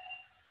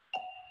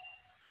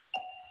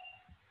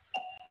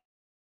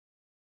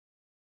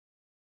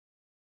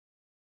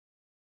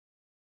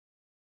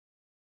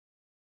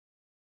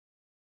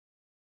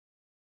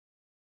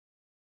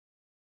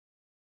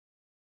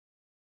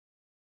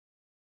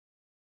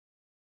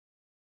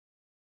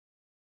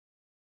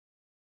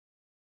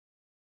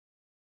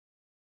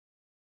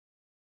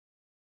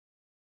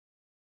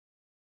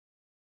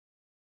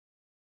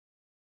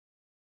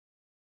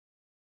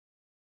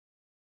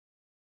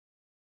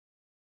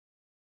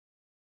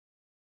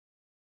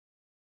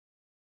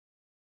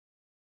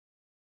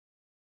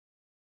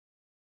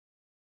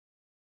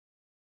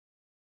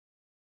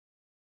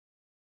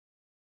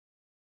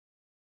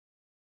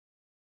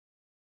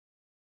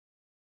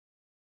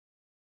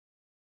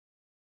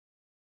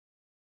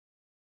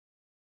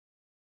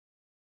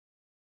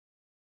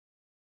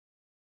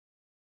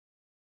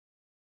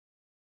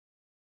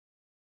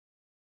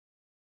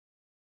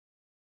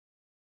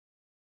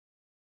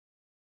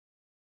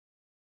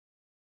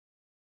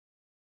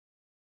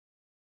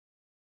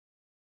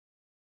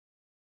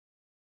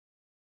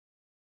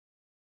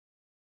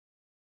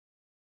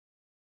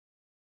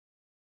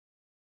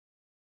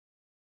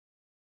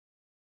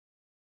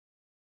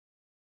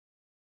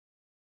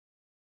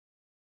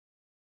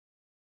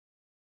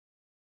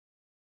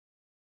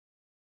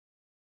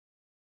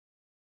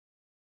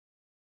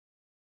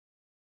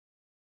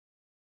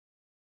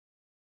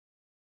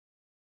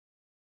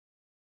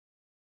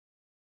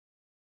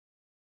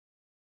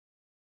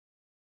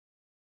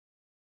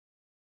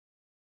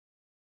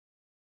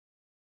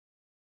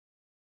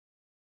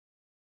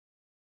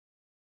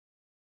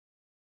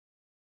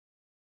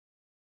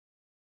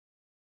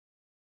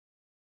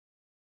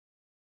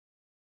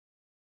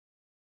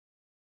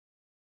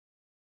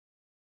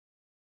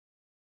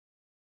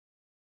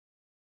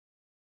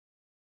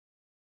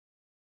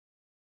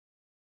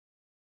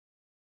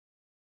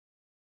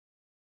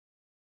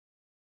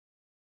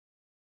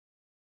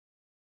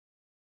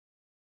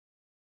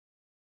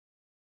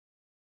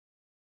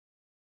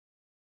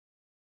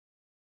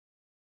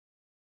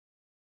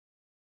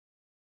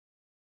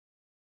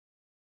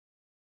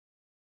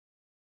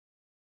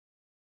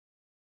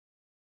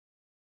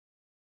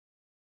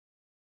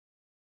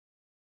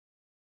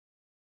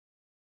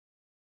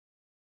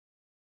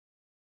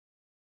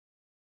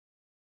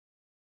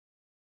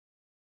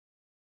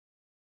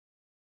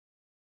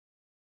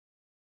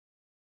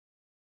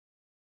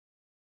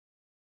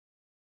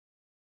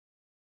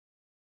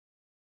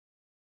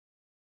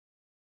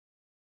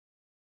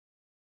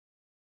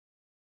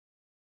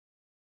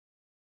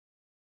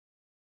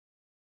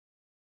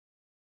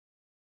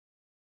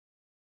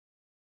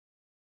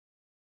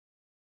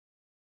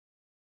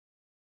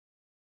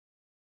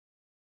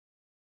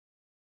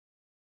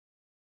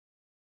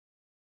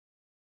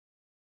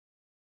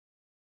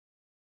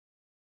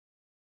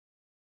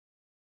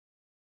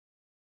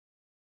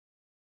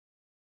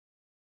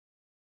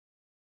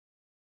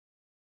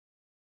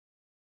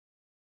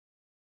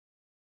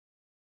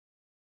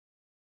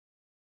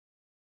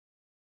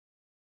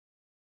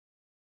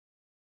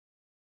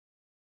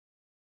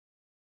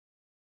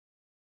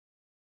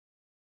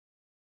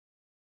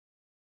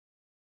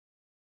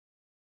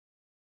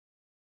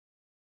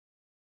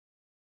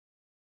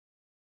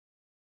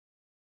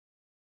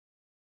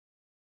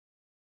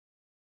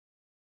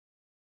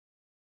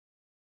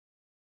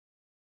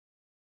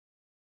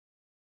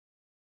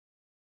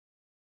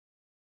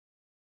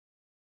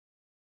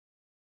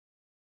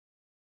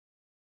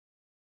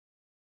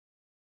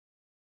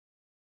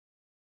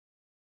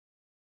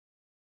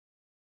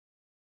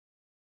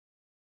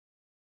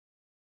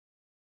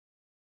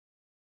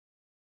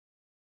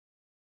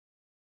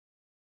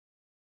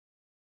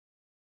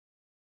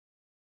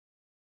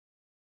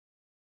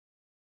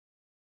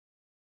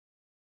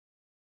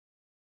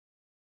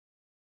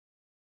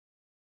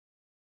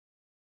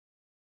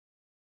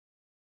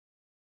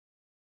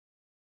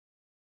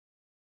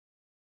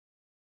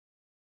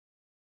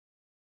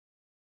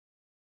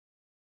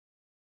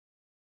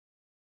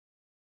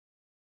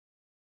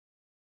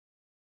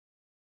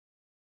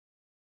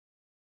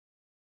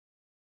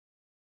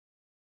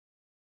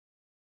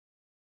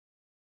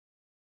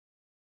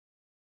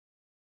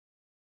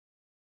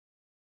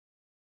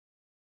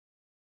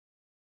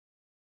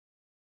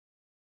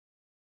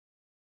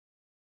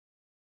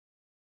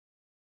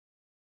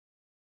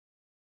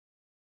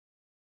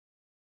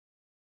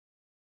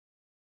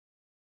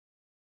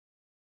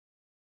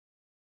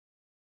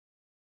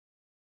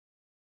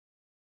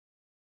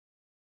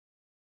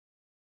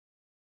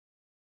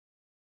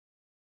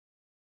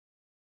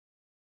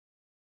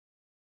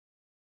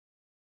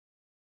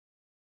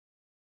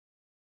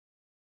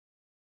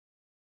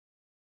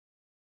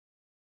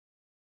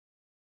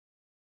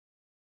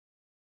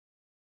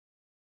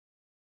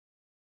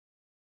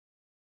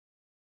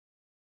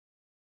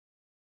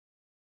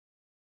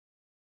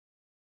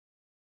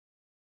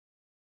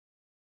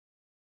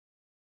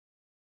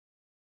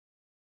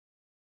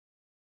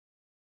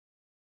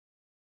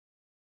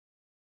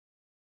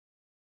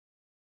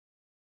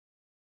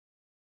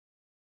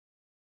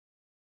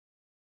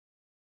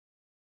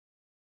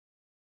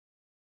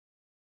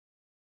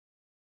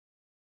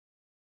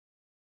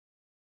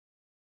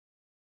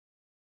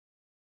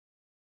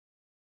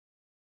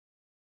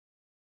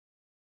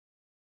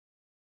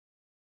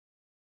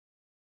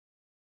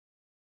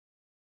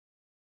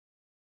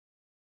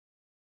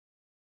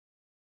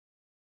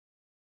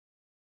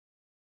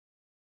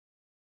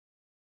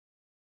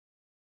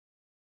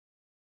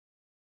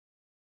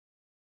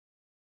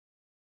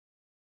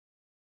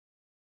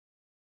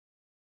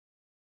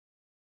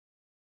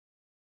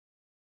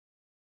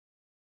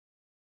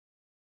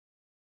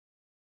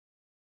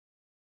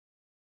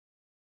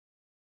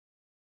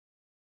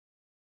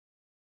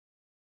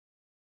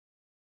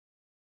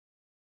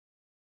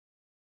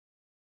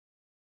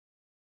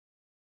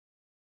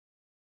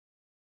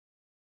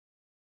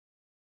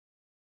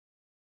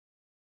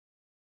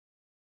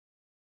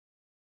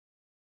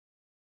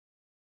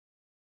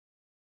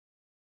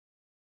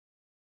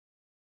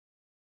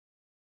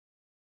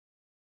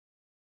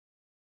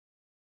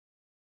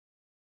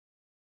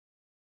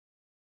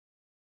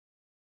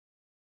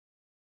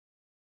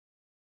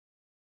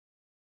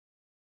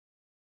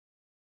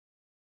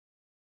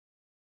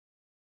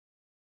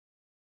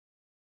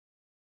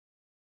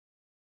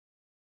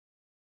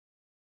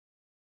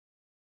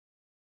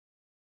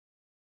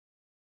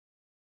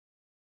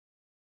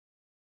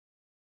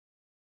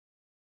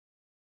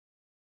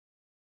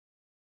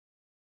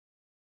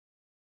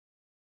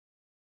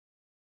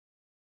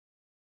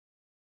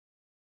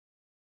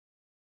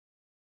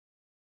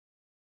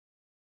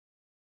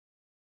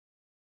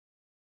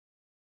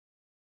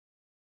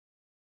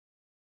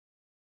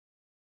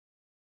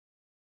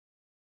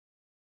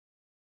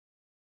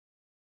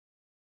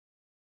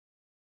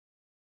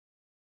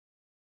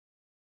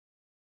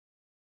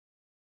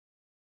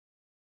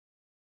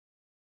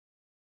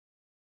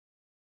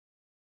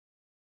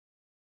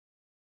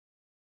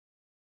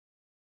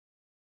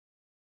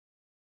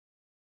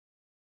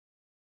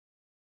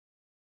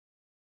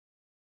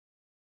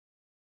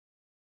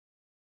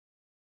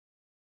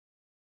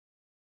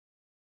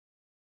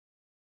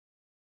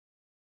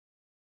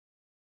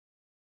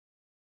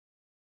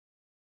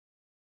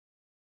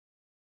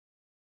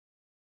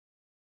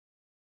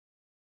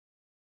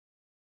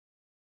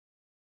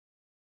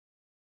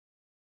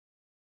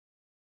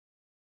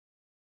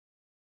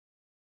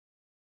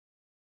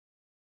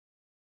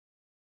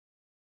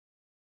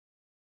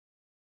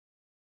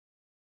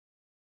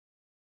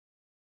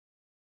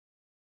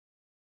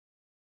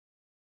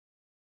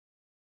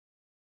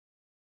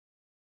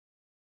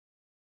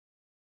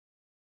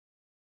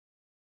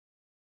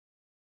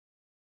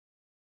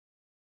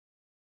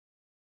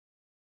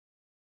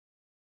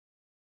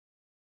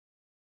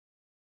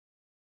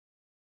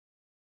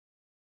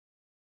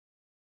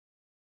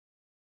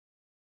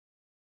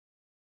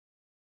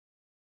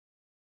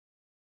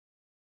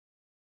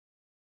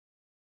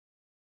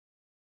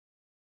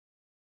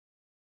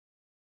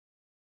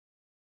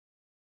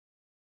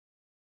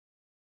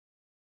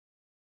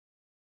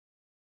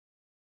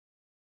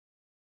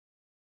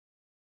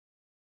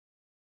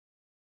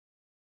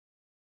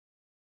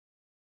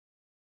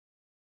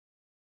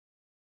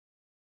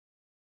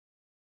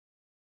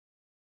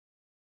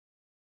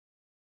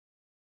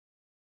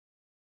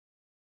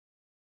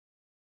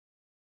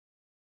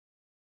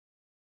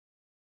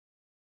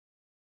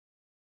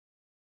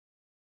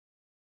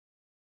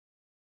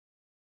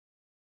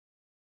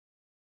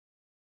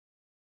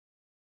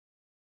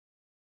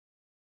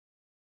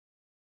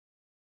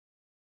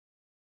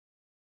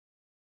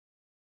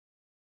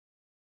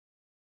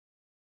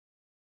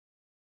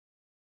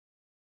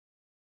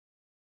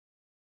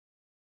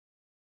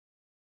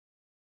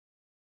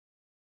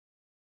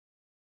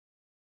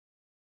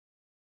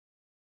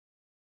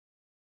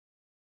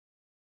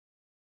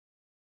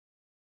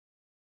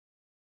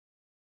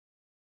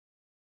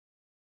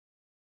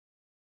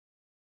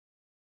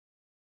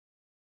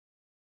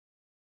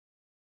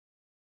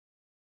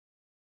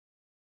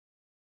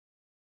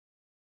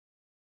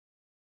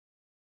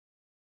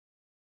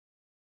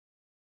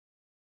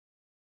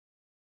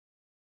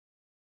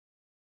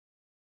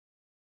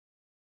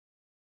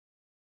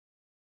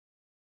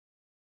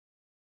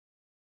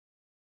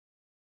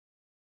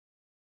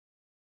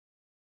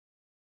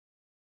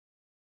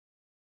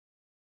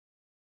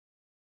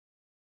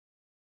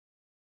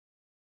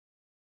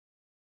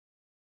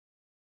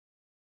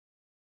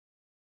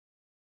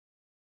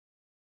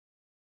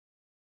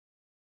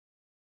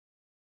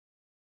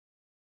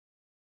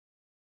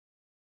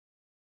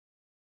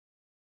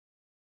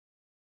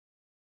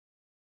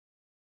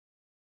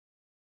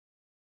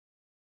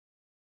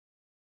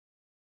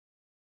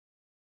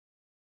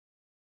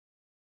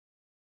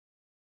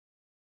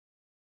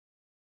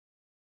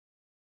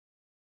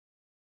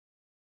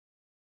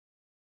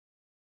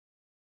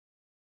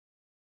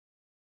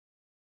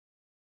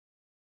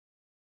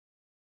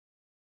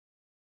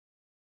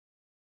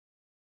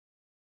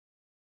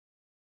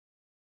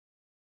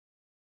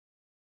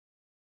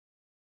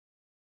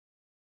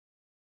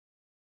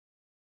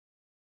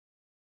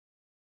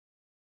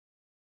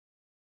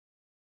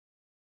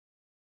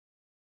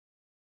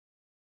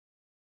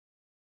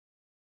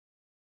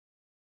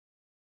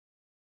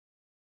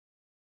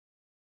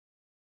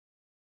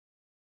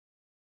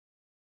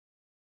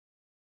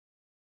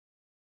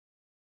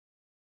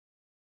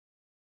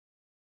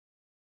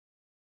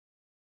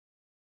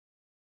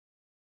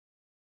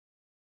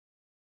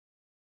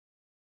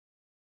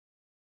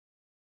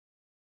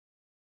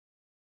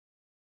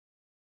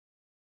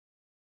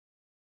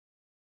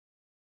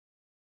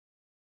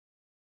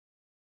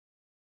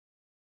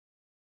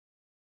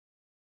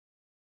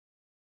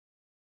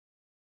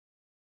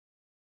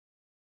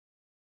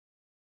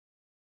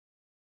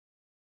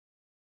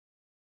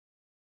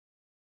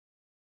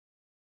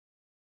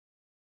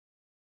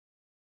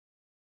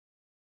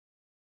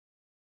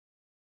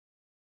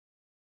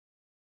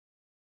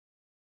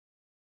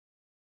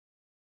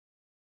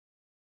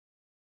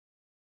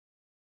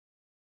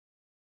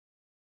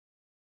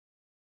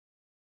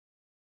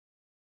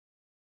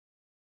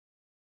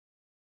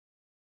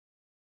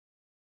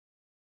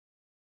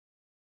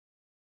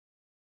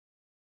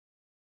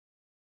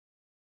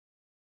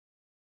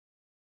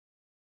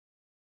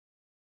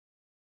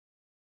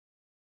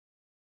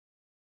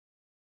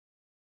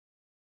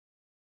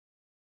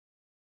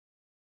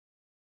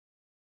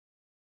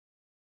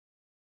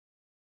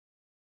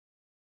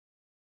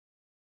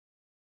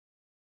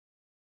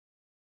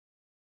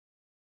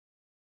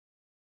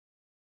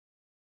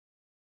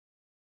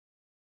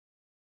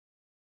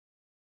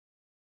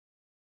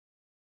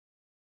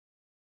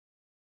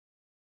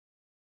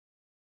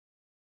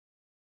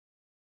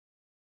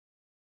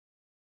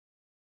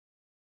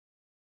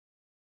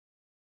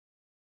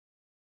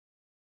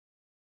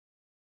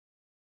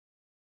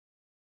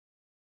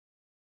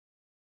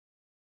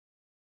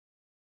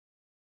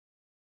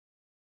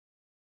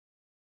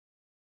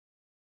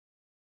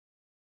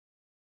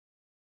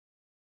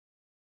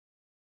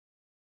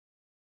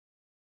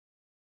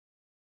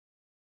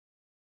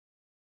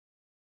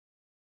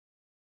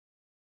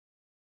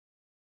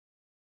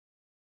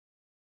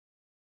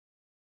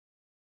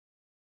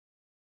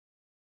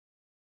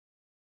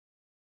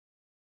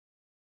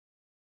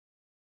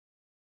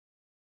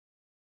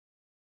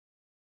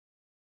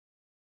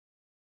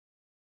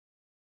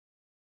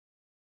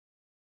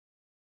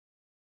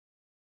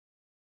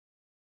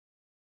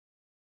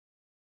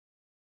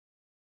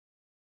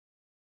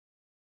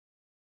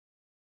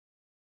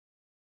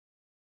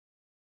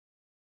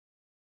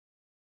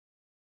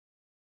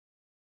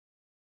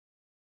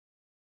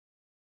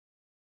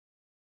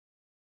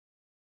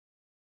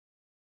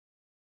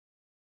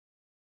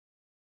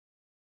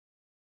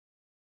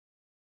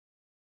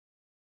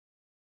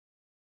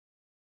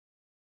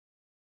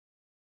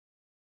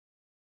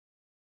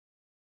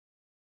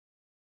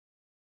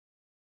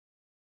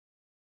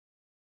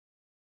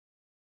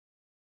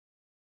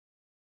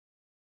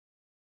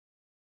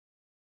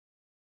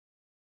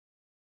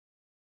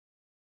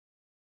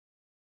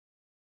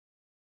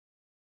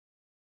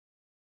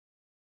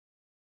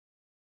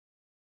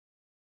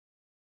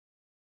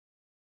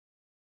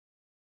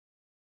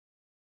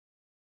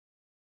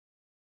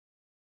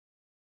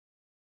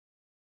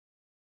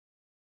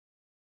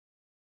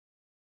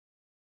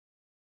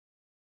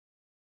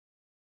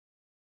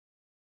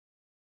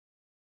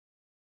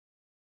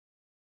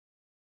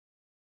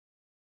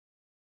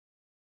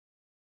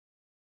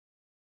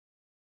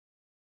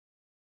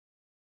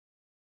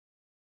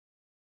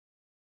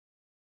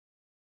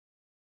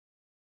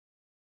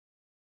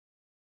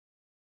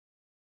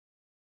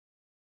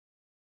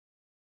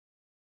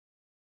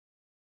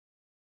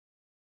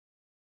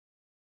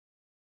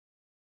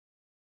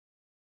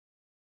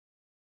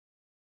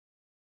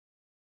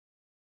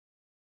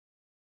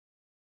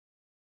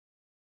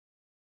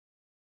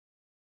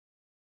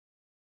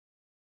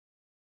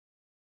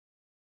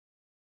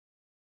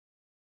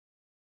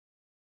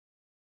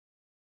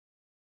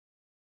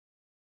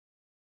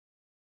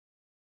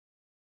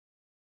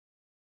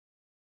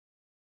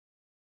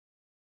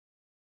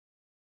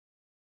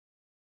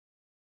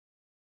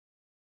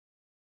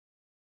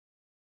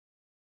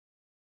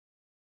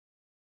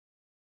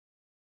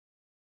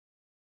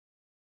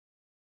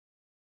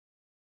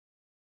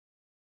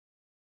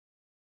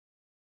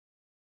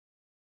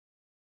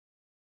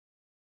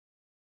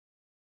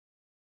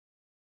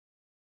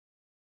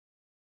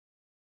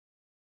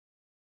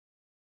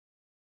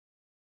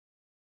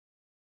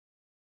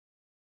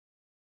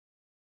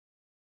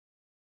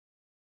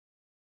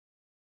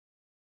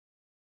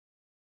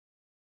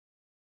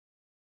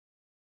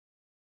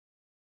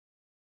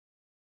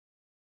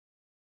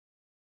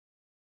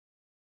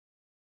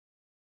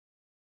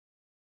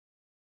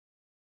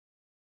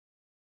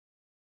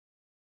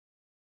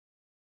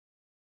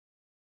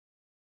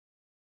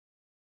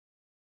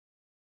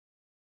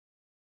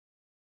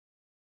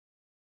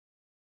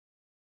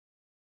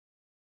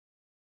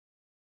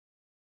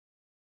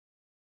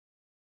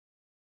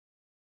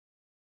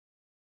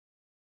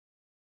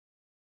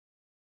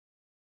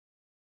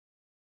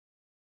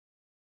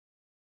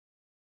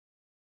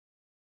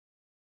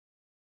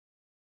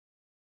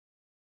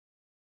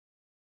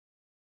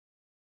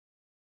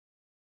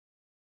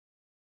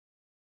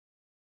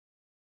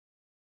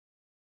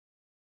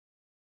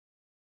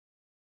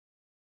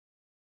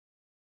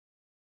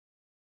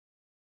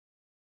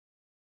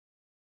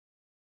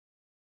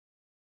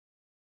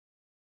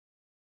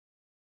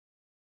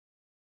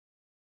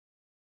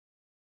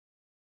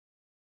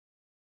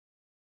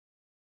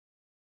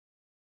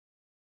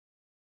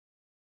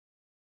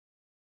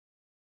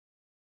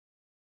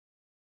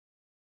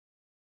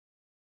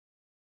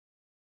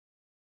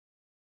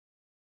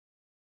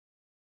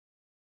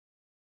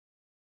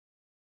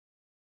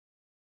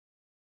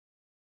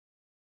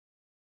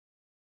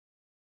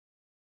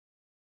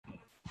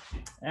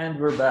 And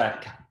we're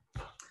back.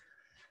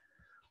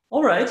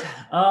 All right,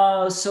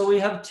 so we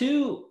have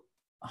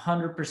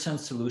 200%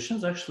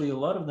 solutions. Actually, a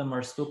lot of them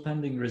are still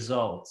pending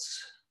results.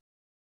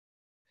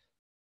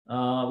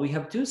 We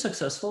have 2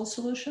 successful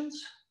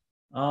solutions.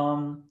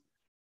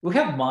 We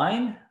have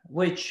mine,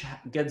 which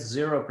gets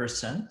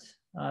 0%,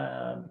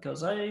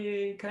 because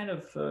I kind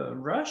of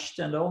rushed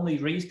and only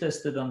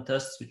retested on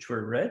tests which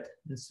were red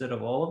instead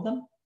of all of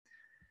them.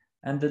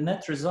 And the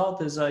net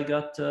result is I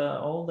got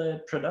all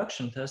the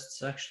production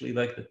tests, actually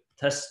like the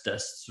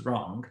tests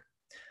wrong.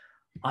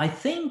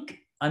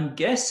 I'm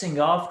guessing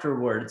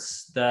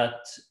afterwards that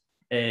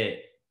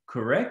a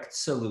correct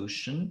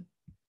solution,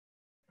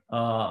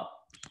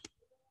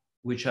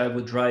 which I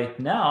would write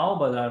now,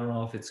 but I don't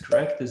know if it's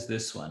correct, is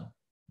this one.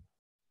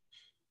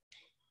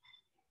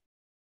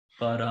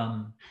 But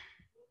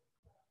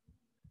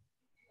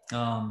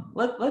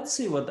let's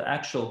see what the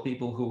actual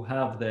people who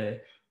have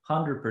the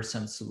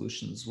 100%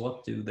 solutions,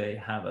 what do they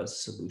have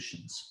as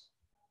solutions?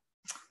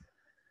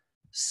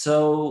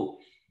 So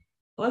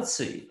let's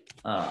see.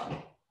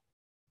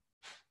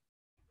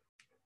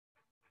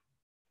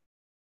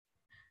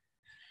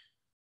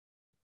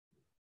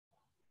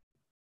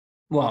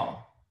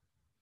 Wow,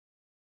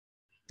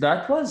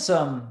 that was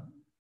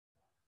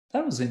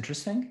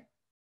interesting.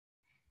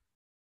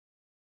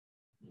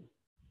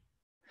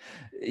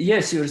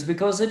 Yes, yours,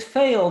 because it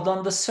failed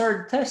on the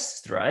third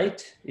test,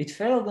 right? It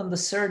failed on the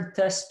third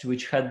test,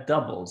 which had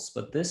doubles.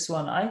 But this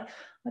one, I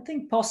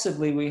think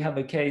possibly we have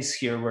a case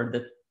here where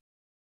the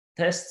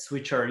tests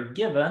which are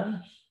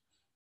given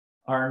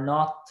are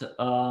not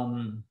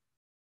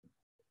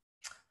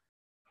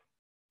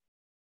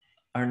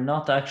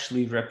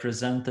actually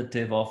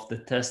representative of the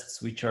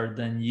tests which are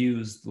then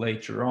used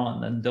later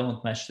on and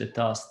don't match the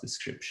task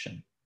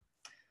description.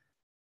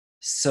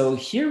 So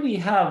here we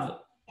have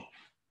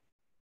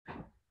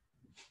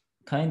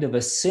kind of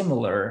a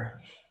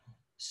similar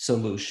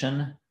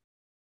solution,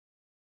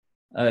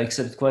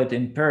 except quite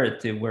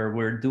imperative, where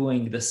we're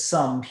doing the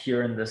sum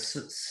here in the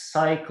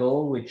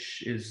cycle,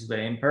 which is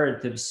the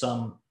imperative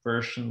sum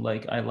version.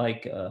 Like I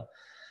like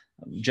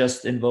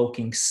just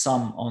invoking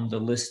sum on the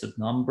list of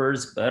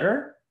numbers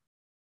better.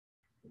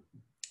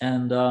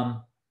 And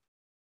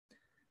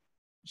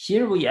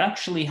here we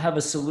actually have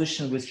a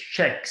solution which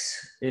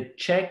checks. It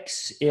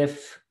checks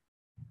if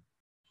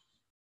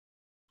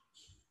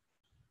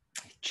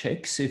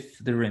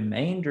the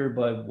remainder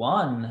by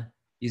 1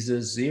 is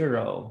a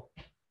 0.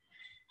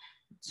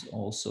 It's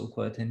also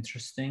quite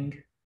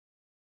interesting.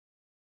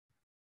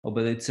 Oh,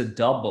 but it's a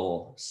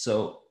double.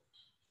 So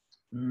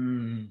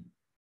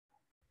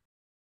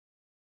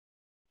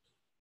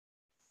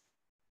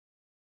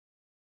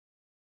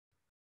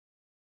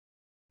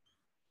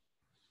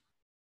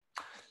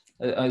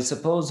I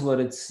suppose what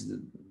it's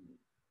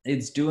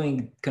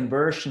doing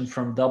conversion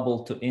from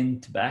double to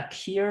int back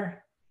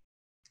here,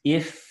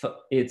 if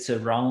it's a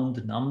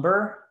round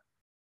number.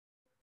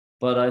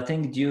 But I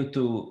think due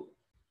to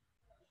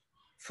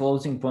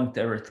floating point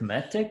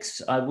arithmetics,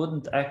 I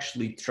wouldn't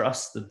actually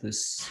trust that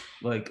this,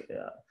 like,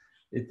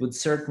 it would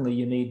certainly,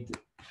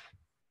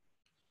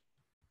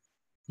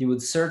 you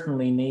would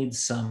certainly need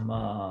some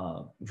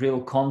real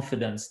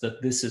confidence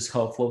that this is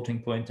how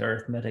floating point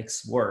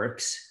arithmetics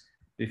works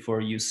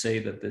before you say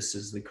that this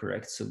is the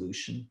correct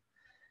solution.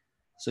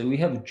 So we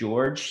have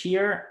George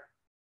here,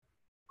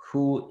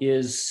 who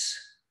is,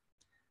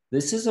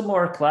 this is a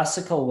more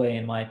classical way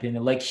in my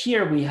opinion. Like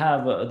here we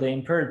have the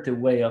imperative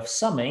way of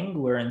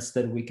summing, where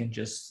instead we can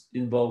just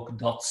invoke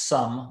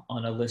 .sum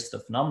on a list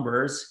of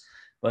numbers,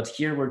 but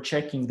here we're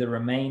checking the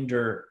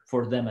remainder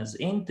for them as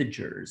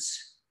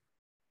integers.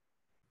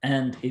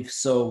 And if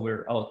so,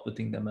 we're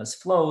outputting them as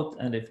float,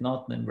 and if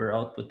not, then we're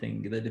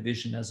outputting the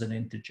division as an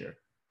integer.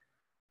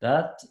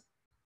 That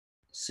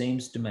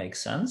seems to make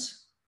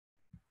sense.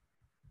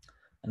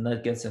 And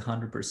that gets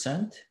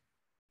 100%.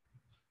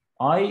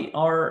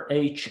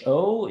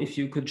 IRHO, if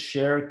you could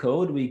share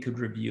code, we could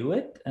review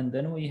it. And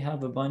then we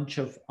have a bunch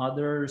of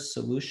other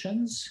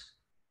solutions,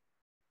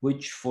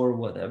 which for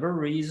whatever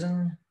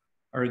reason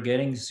are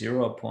getting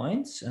 0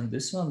 points. And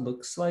this one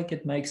looks like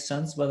it makes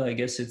sense, but I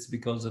guess it's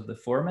because of the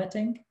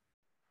formatting.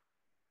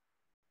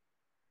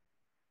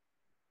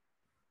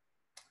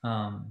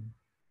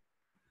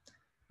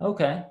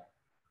 Okay.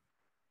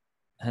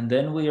 And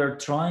then we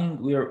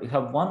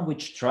have one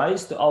which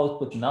tries to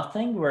output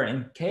nothing, where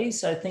in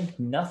case I think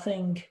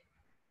nothing,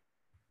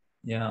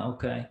 yeah,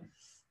 okay.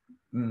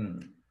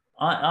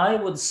 I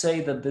would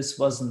say that this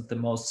wasn't the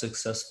most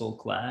successful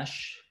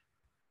clash,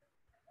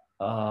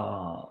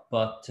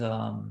 but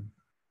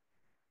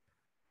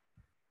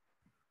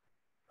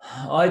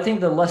I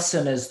think the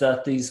lesson is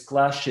that these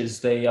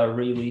clashes, they are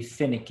really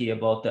finicky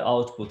about the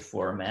output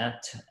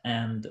format,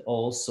 and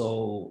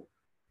also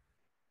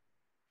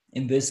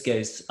in this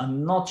case,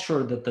 I'm not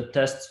sure that the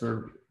tests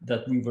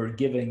that we were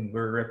giving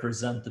were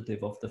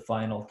representative of the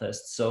final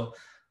test. So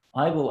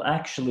I will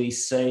actually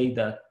say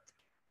that,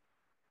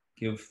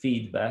 give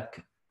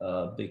feedback,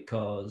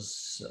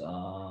 because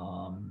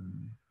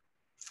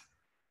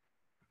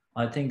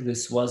I think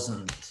this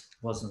wasn't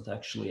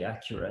actually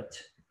accurate.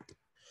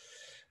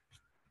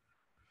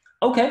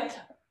 Okay,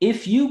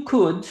 if you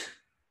could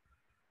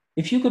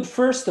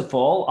first of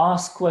all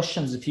ask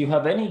questions, if you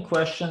have any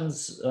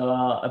questions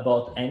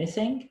about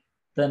anything,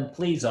 then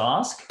please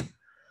ask.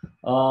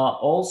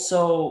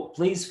 Also,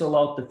 please fill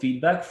out the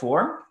feedback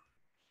form.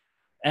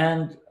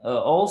 And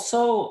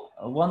also,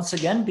 once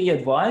again, be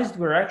advised,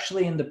 we're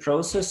actually in the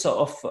process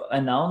of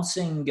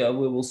announcing,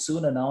 we will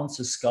soon announce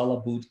a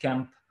Scala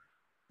bootcamp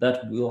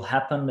that will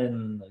happen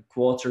in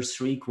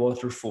Q3,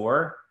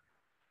 Q4,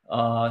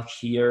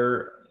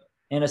 here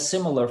in a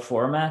similar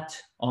format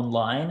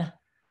online,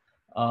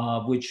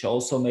 which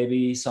also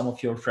maybe some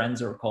of your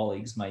friends or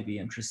colleagues might be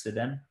interested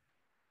in.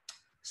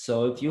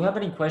 So if you have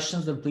any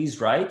questions, then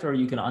please write, or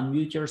you can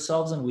unmute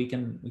yourselves and we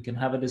can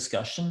have a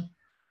discussion.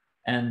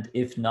 And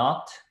if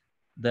not,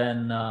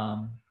 then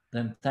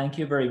thank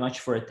you very much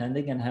for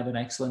attending and have an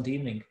excellent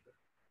evening.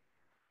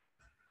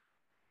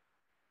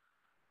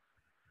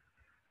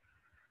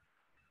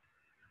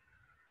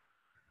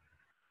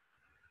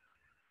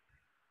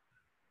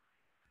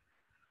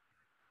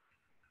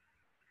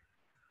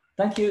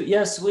 Thank you.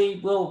 Yes, we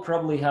will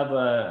probably have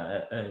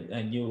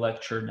a new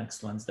lecture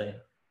next Wednesday.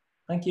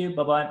 Thank you.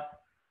 Bye-bye.